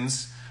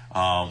send-ins,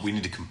 we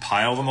need to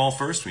compile them all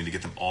first. We need to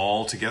get them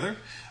all together.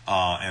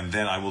 And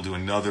then I will do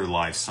another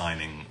live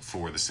signing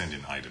for the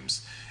send-in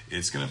items.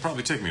 It's going to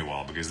probably take me a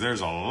while because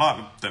there's a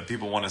lot that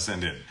people want to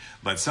send in.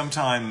 But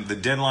sometime, the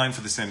deadline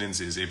for the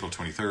send-ins is April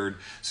 23rd.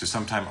 So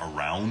sometime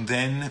around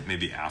then,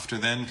 maybe after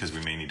then, because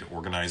we may need to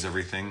organize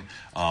everything,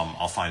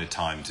 I'll find a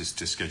time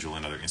to schedule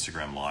another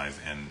Instagram live,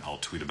 and I'll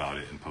tweet about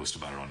it and post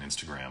about it on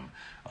Instagram,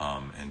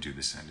 and do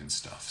the send-in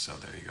stuff. So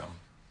there you go.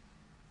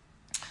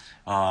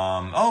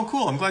 Oh,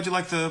 cool. I'm glad you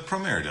like the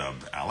premiere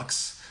dub,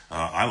 Alex.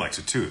 I liked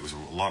it too. It was a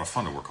lot of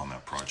fun to work on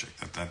that project.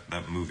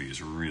 That movie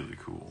is really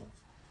cool.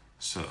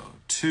 So,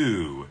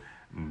 to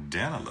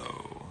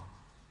Danilo.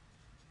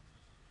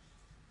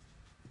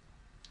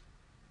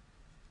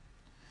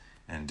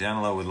 And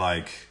Danilo would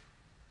like,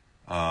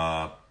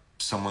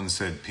 someone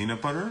said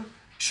peanut butter?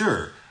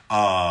 Sure.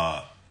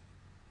 I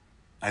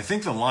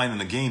think the line in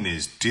the game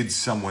is, did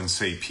someone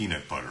say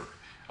peanut butter?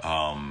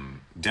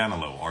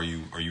 Danilo, are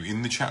you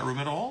in the chat room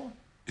at all?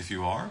 If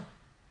you are.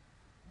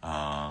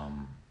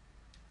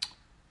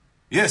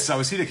 Yes, I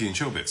was Hideki in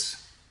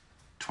Chobits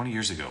 20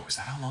 years ago. Is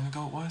that how long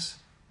ago it was?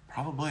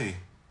 Probably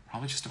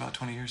just about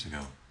 20 years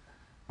ago,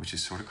 which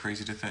is sort of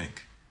crazy to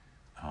think.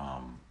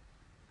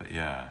 But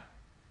yeah,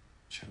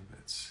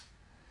 Chobits.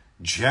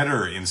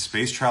 Jetter in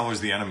Space Travelers,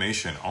 the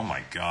animation. Oh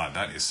my God,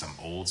 that is some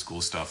old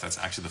school stuff. That's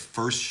actually the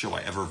first show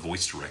I ever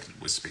voice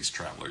directed was Space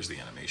Travelers, the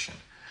animation.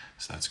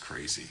 So that's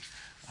crazy.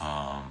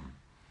 All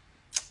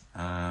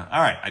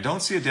right, I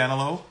don't see a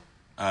Danilo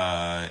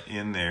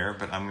in there,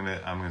 but I'm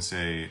gonna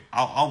say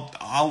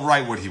I'll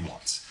write what he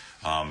wants,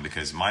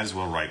 because might as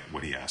well write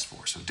what he asked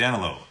for. So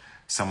Danilo,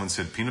 someone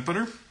said peanut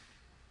butter.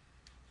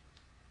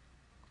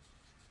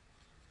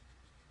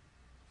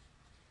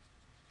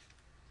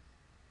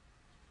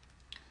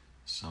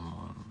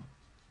 Someone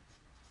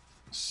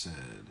said,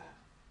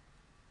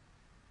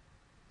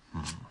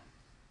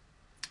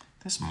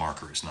 this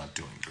marker is not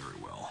doing very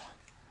well.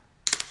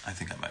 I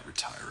think I might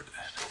retire it.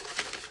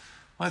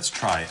 Let's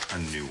try a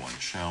new one,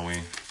 shall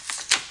we?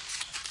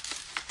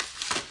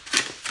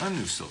 A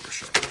new silver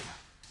sharpener.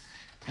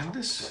 And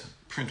this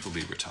print will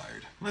be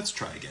retired. Let's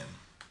try again.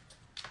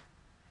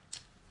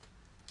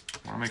 I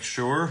want to make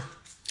sure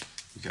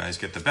you guys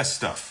get the best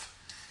stuff.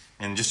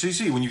 And just so you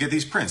see, when you get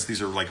these prints,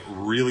 these are like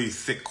really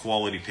thick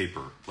quality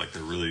paper. Like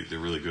they're really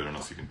good. I don't know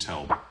if you can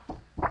tell,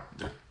 but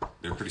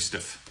they're pretty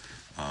stiff.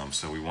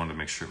 So we wanted to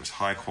make sure it was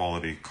high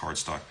quality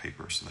cardstock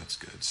paper, so that's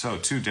good. So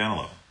to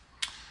Danilo.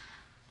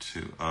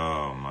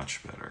 Oh,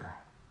 much better.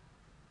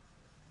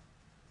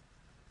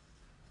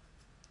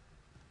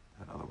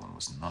 That other one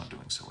was not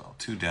doing so well.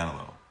 To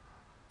Danilo.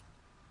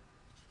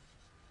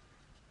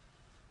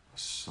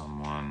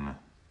 Someone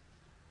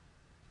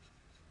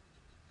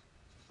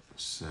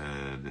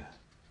said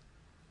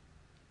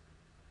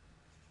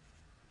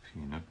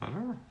peanut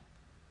butter.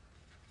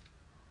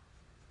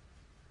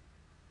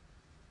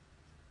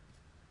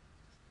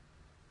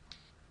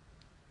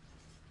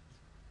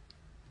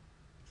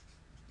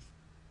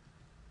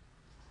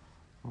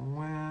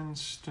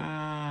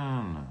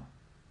 Winston.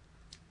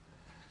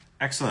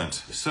 Excellent.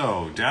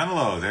 So,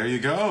 Danilo, there you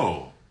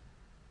go.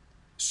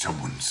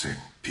 Someone said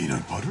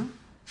peanut butter?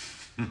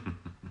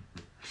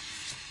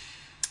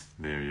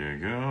 There you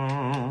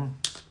go.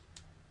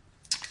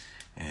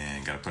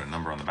 And got to put a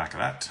number on the back of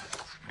that.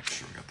 Make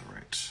sure we got the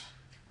right.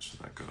 So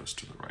that goes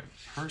to the right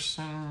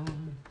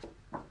person.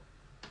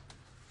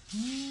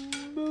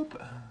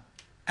 Boop.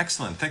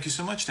 Excellent. Thank you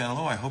so much,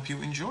 Danilo. I hope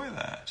you enjoy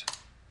that.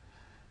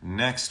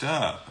 Next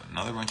up,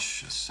 another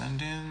bunch of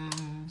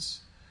send-ins.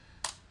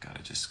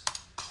 Gotta just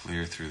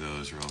clear through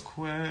those real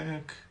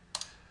quick,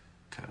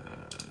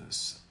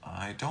 because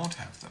I don't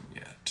have them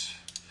yet.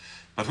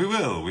 But we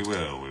will. We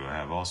will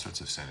have all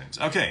sorts of send-ins.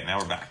 Okay, now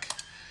we're back.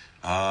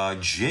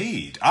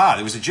 Jade.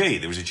 There was a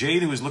Jade. There was a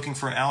Jade who was looking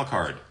for an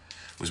Alucard.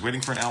 Was waiting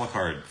for an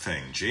Alucard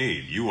thing.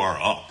 Jade, you are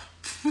up.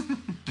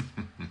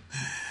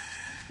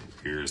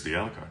 Here's the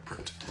Alucard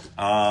print.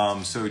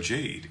 So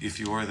Jade, if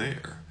you are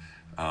there.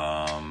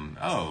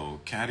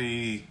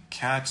 Caddy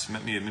Cat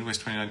met me at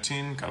Midwest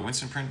 2019. Got a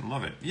Winston print.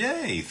 Love it.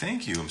 Yay!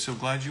 Thank you. I'm so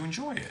glad you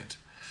enjoy it.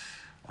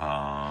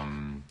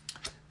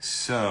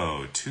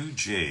 So, to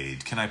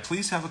Jade, can I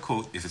please have a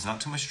quote if it's not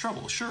too much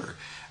trouble? Sure.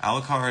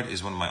 Alucard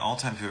is one of my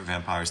all-time favorite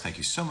vampires. Thank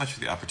you so much for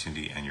the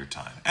opportunity and your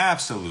time.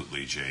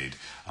 Absolutely, Jade.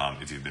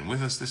 If you've been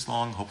with us this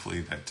long,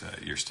 hopefully that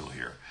you're still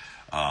here.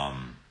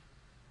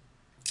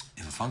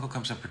 If a Funko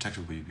comes up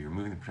protected, will you be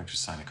removing the protector to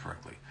sign it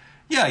correctly?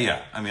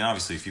 Yeah. I mean,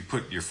 obviously, if you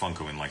put your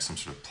Funko in like some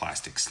sort of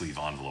plastic sleeve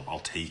envelope, I'll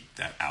take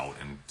that out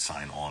and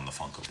sign on the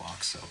Funko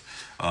box. So,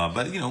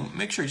 but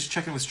make sure you just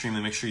check in with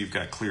Streamily. Make sure you've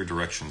got clear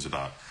directions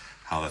about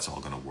how that's all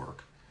going to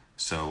work.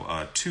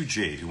 So, to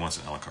Jade, who wants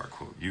an Alucard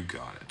quote, you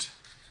got it.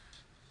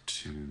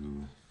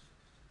 To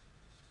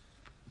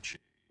Jade.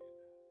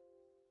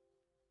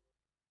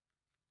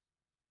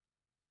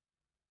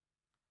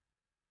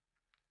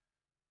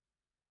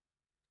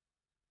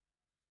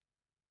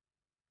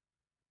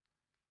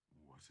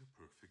 What a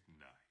perfect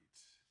night.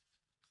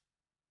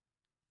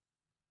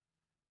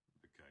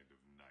 The kind of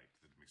night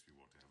that makes me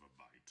want to have a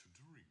bite to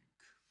drink.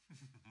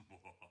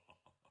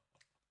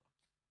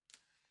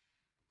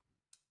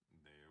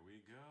 There we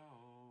go.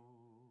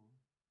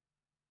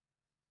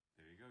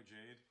 There you go,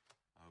 Jade.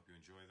 I hope you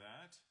enjoy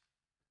that.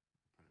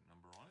 Put a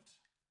number on it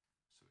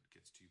so it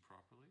gets to you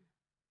properly.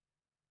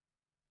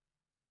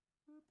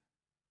 Boop.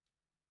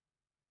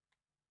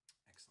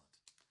 Excellent.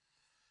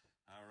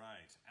 All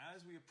right.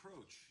 As we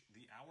approach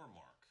the hour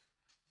mark,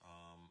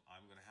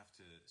 I'm going to have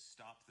to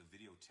stop the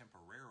video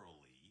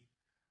temporarily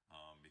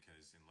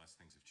because unless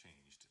things have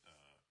changed,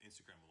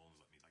 Instagram will only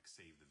let me like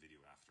save the video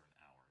after an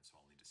hour, and so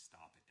I'll need to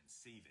stop it and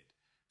save it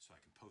so I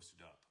can post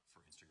it up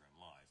for Instagram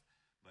Live.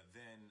 But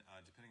then,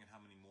 depending on how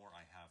many more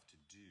I have to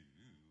do,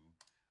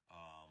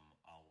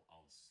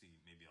 I'll see.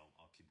 Maybe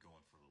I'll keep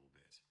going for a little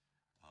bit.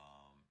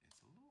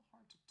 It's a little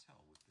hard to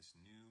tell with this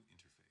new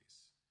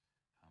interface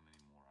how many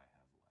more I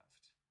have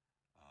left.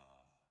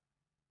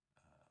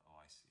 Oh,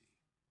 I see.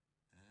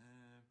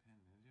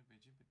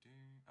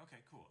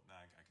 Okay, cool.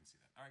 I can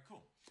see that. All right,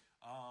 cool.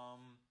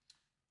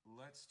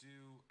 Let's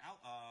do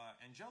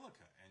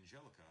Angelica.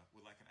 Angelica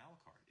would like an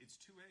Alucard. It's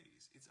 2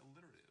 A's. It's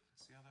alliterative.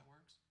 See how that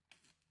works?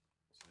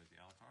 So there's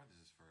the Alucard.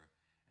 This is for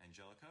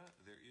Angelica.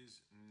 There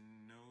is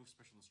no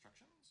special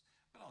instructions,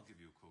 but I'll give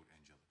you a quote,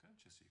 Angelica,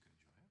 just so you can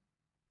enjoy it.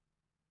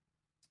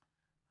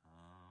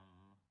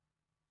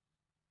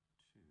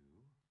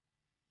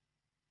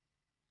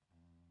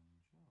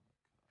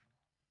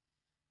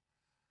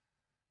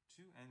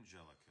 To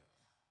Angelica.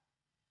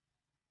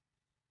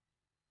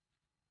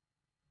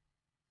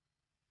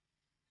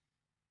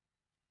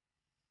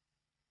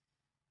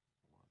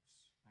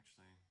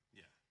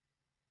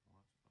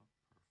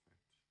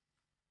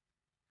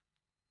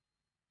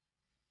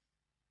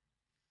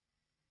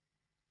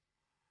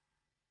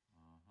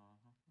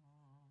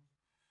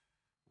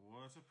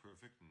 What a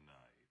perfect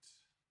night.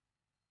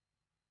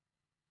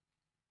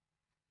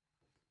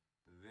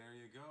 There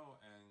you go,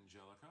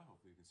 Angelica.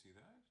 Hopefully you can see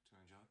that. To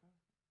Angelica.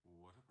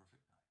 What a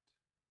perfect night.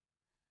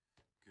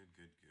 Good.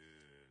 It's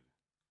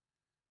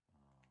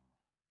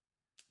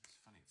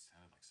funny, it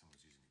sounded like someone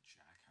was using a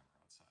jackhammer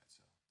outside,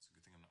 so it's a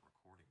good thing I'm not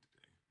recording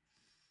today.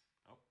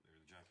 Oh, there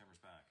the jackhammer's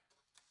back.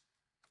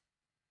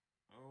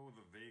 Oh,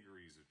 the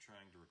vagaries of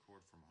trying to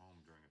record from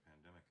home during a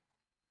pandemic.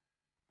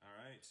 All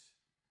right.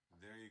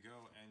 There you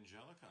go,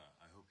 Angelica.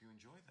 I hope you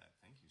enjoyed that.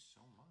 Thank you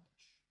so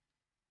much.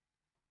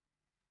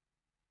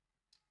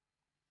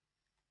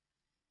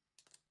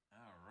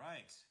 All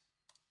right.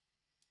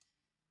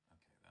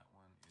 Okay, that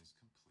one is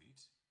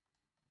complete.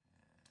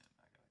 And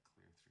I gotta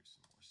clear through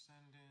some more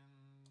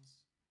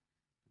send-ins.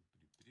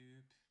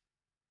 Boop-a-doop-a-doop.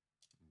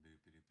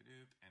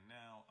 Boop-a-doop-a-doop. And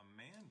now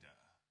Amanda.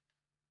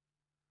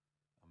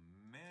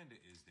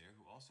 Amanda is there,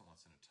 who also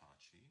wants an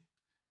Itachi.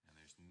 And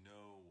there's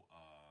no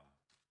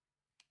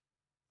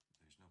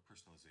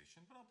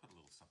personalization, but I'll put a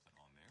little something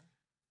on there.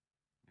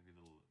 Maybe a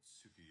little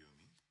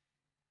Tsukuyomi.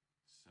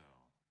 So,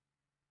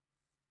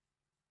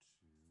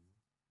 to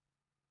Amanda.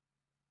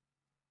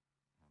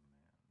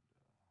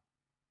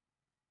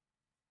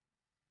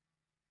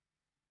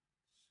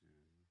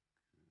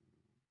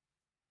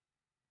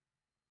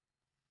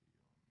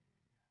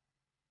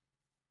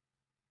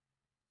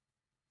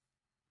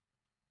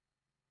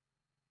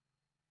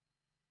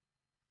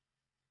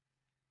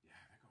 Yeah,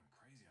 they're going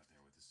crazy out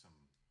there with this, some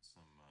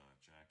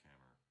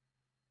jackhammer.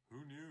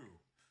 Who knew?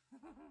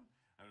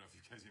 I don't know if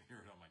you guys can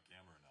hear it on my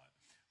camera or not.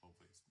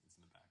 Hopefully it's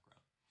in the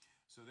background.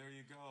 So there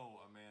you go,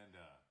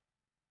 Amanda.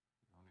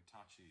 On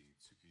Itachi,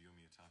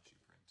 Tsukuyomi Itachi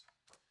print.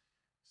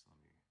 So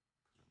let me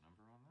put a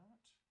number on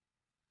that.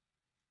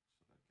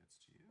 So that gets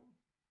to you.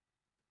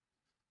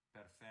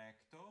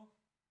 Perfecto.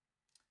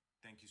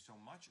 Thank you so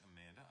much,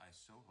 Amanda. I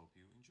so hope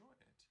you enjoy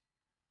it.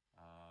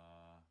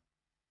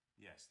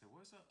 Yes, there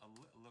was a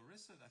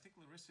Larissa. I think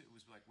Larissa, it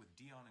was like with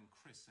Dion and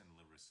Chris and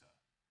Larissa.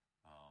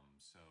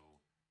 So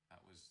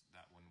that was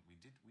that one. We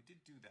did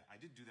do that. I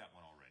did do that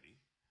one already.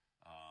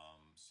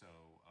 So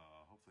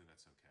hopefully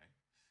that's okay.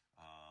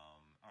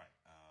 All right,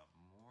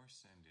 more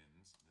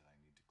send-ins that I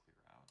need to clear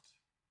out.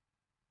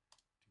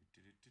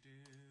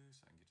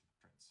 So I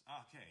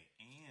Okay,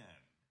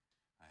 Anne.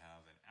 I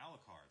have an a la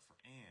carte for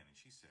Anne, and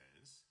she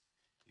says,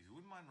 if you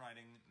wouldn't mind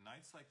writing,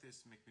 nights like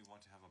this make me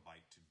want to have a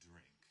bite to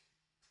drink,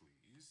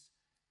 please.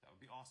 That would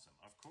be awesome.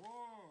 Of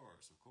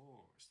course, of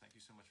course. Thank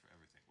you so much for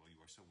everything. Well,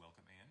 you are so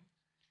welcome, Anne.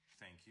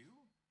 Thank you.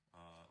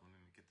 Let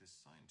me get this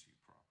signed to you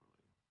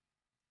properly.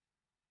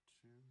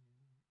 To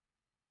Anne.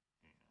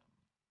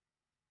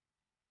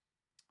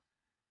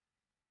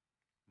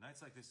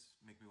 Nights like this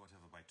make me want to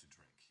have a bite to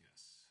drink,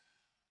 yes.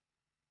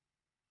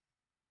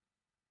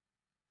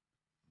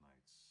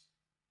 Nights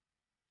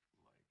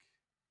like this make me want to have a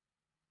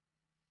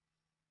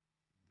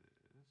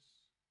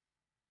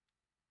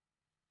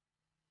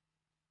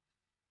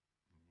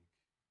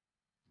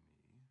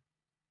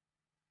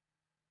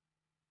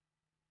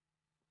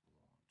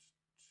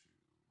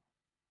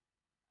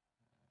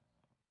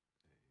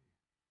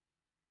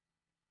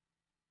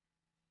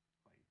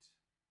bite to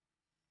drink.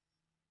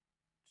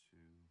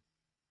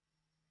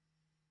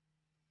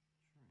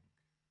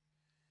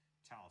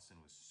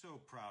 Taliesin was so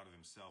proud of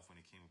himself when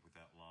he came up with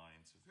that line.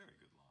 It's a very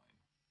good line.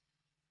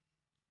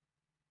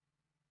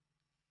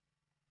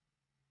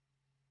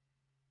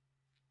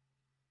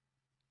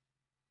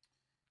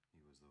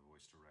 He was the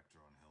voice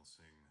director on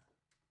Hellsing.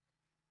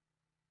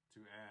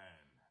 To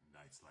Anne,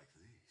 nights like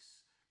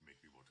these make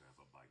me want to have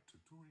a bite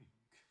to drink.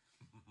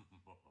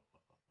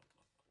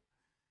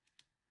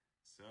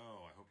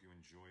 So, I hope you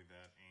enjoyed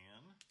that,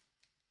 Anne.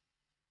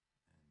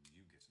 And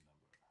you get a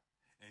number.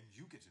 And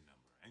you get a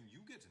number. And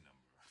you get a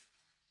number.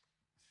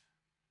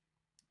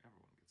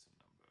 Everyone gets a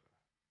number.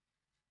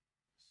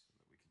 So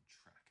that we can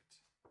track it.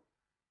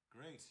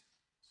 Great.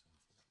 So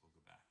for that, we'll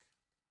go back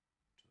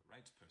to the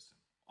right person.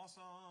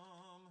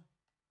 Awesome.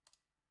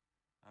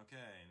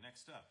 Okay,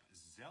 next up,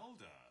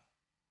 Zelda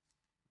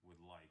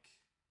would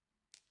like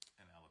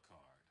an a la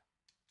carte.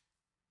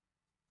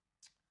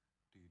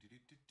 Curious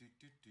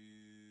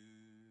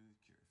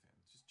fan.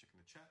 Just checking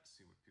the chat,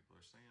 see what people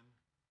are saying.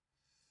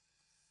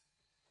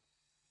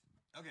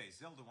 Okay,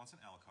 Zelda wants an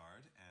a la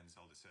carte, and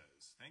Zelda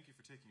says, thank you for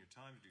taking your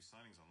time to do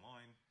signings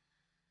online.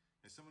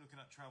 As someone who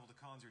cannot travel to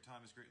cons, your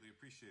time is greatly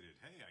appreciated.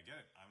 Hey, I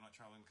get it. I'm not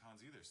traveling to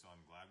cons either, so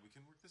I'm glad we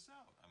can work this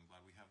out. I'm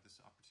glad we have this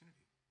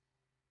opportunity.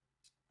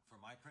 For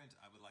my print,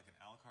 I would like an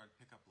a la carte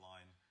pickup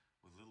line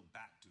with a little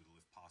bat doodle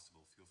if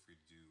possible. Feel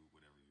free to do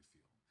whatever you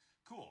feel.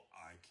 Cool.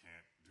 I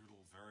can't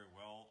doodle very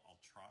well.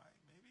 I'll try,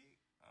 maybe.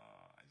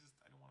 I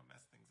don't want to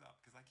mess things up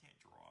because I can't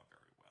draw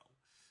very well.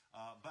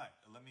 But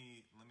let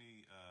me an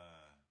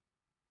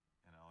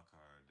a la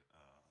carte.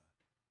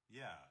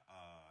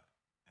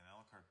 An a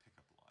la carte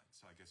pickup line.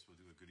 So I guess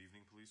we'll do a good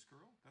evening, police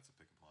girl. That's a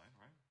pickup line,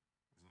 right?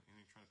 Isn't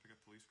you trying to pick up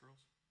police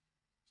girls?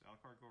 Does a la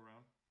carte go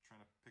around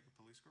trying to pick up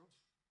police girls?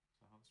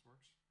 Is that how this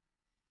works?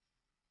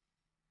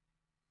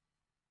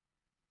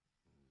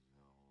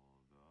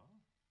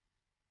 Zelda.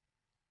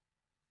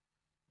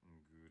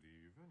 Good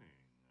evening.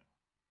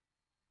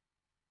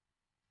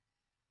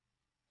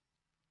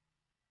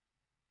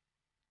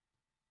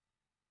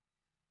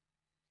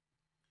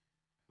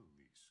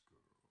 Police girl.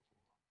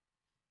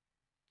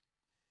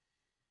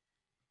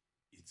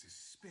 It's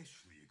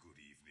especially a good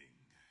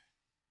evening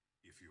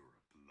if you're a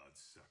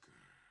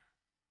bloodsucker.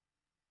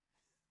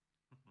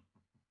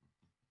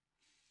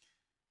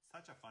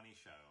 Such a funny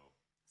show.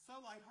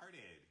 So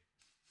lighthearted.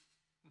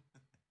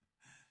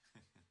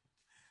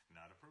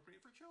 Not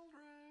appropriate for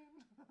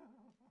children.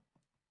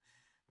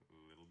 A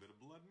little bit of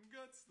blood and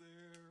guts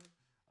there.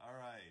 All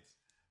right.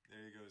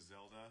 There you go,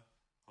 Zelda.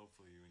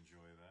 Hopefully you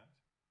enjoy that.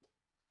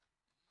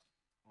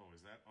 Oh,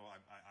 is that? Oh,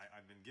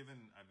 I've been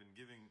giving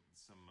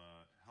some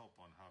help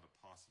on how to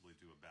possibly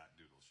do a bat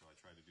doodle. Shall I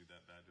try to do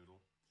that bat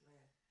doodle?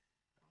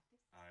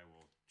 Practice? I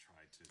will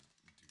try to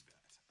do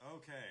that.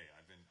 Okay,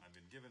 I've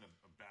been given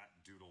a bat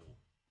doodle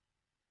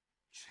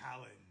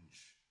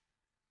challenge.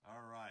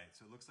 All right,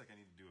 so it looks like I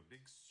need to do a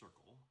big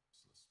circle.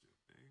 So let's do a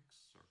big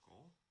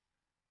circle,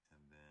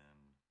 and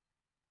then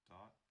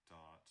dot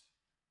dot,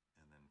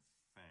 and then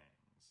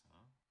fangs,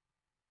 huh?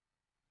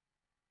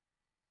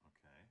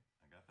 Okay,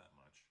 I got that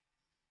much.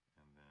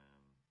 And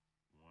then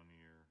 1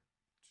 ear,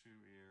 2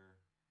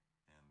 ear,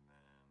 and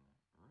then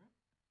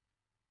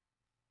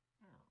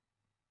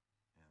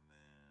and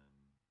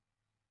then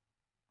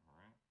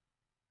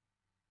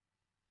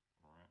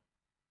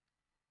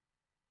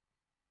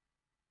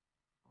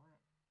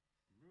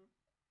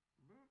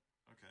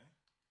okay,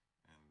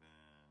 and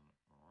then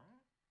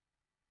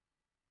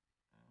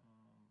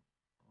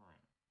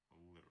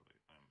literally,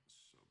 I'm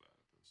so bad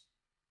at this.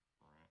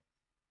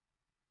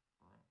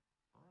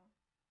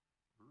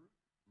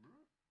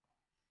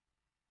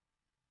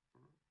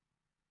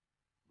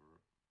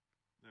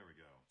 There we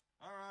go.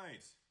 All right.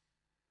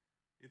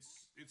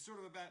 It's sort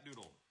of a bat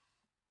doodle.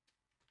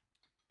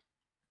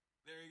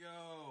 There you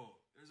go.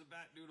 There's a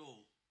bat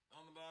doodle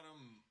on the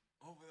bottom.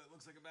 Hopefully that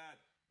looks like a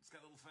bat. It's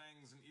got little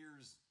fangs and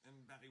ears and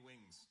batty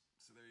wings.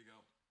 So there you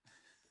go.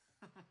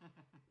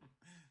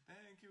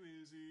 Thank you,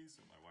 Izzy.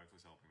 So my wife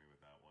was helping me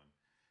with that one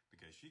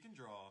because she can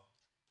draw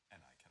and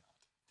I cannot.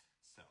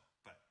 So,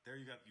 but there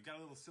you got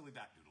a little silly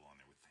bat doodle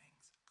on there with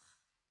fangs.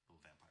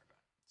 Little vampire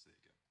bat. So there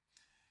you go.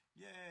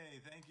 Yay,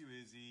 thank you,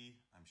 Izzy.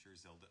 I'm sure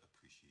Zelda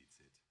appreciates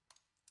it.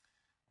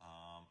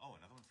 Oh,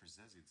 another one for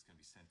Zezzy that's going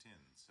to be sent in,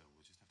 so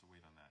we'll just have to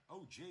wait on that.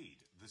 Oh,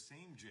 Jade, the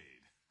same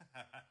Jade.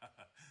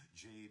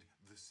 Jade,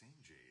 the same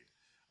Jade.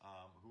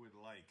 Who would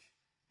like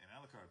an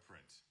Alucard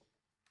print?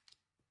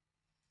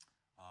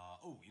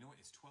 Oh, you know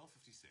what? It's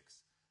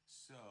 12:56,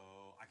 so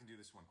I can do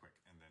this one quick,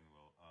 and then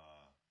we'll.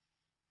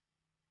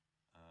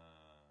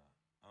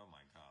 Oh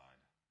my God,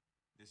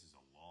 this is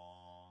a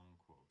long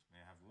quote.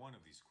 May I have one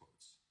of these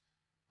quotes?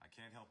 I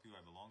can't help you.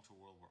 I belong to a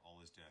world where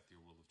all is death.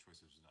 Your world of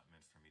choices was not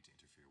meant for me to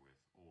interfere with.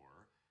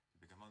 Or to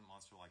become a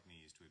monster like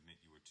me is to admit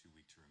you are too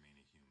weak to remain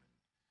a human.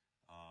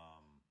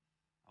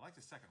 I like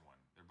the second one.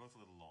 They're both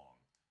a little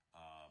long.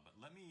 But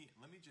let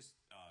me just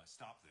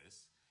stop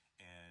this,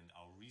 and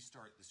I'll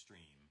restart the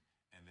stream,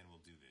 and then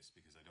we'll do this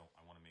because I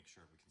want to make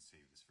sure we can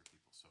save this for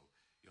people. So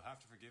you'll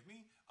have to forgive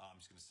me. I'm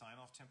just going to sign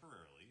off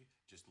temporarily,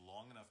 just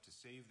long enough to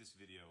save this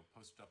video,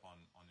 post it up on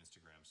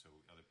Instagram so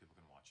other people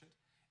can watch it,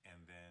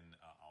 and then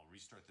I'll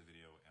restart the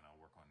video and I'll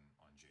work on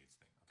Jade's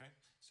thing. Okay?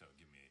 So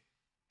give me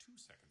 2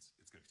 seconds.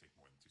 It's going to take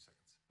more than 2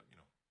 seconds, but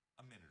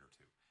a minute or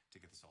two to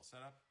get this all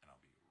set up, and I'll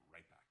be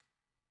right back.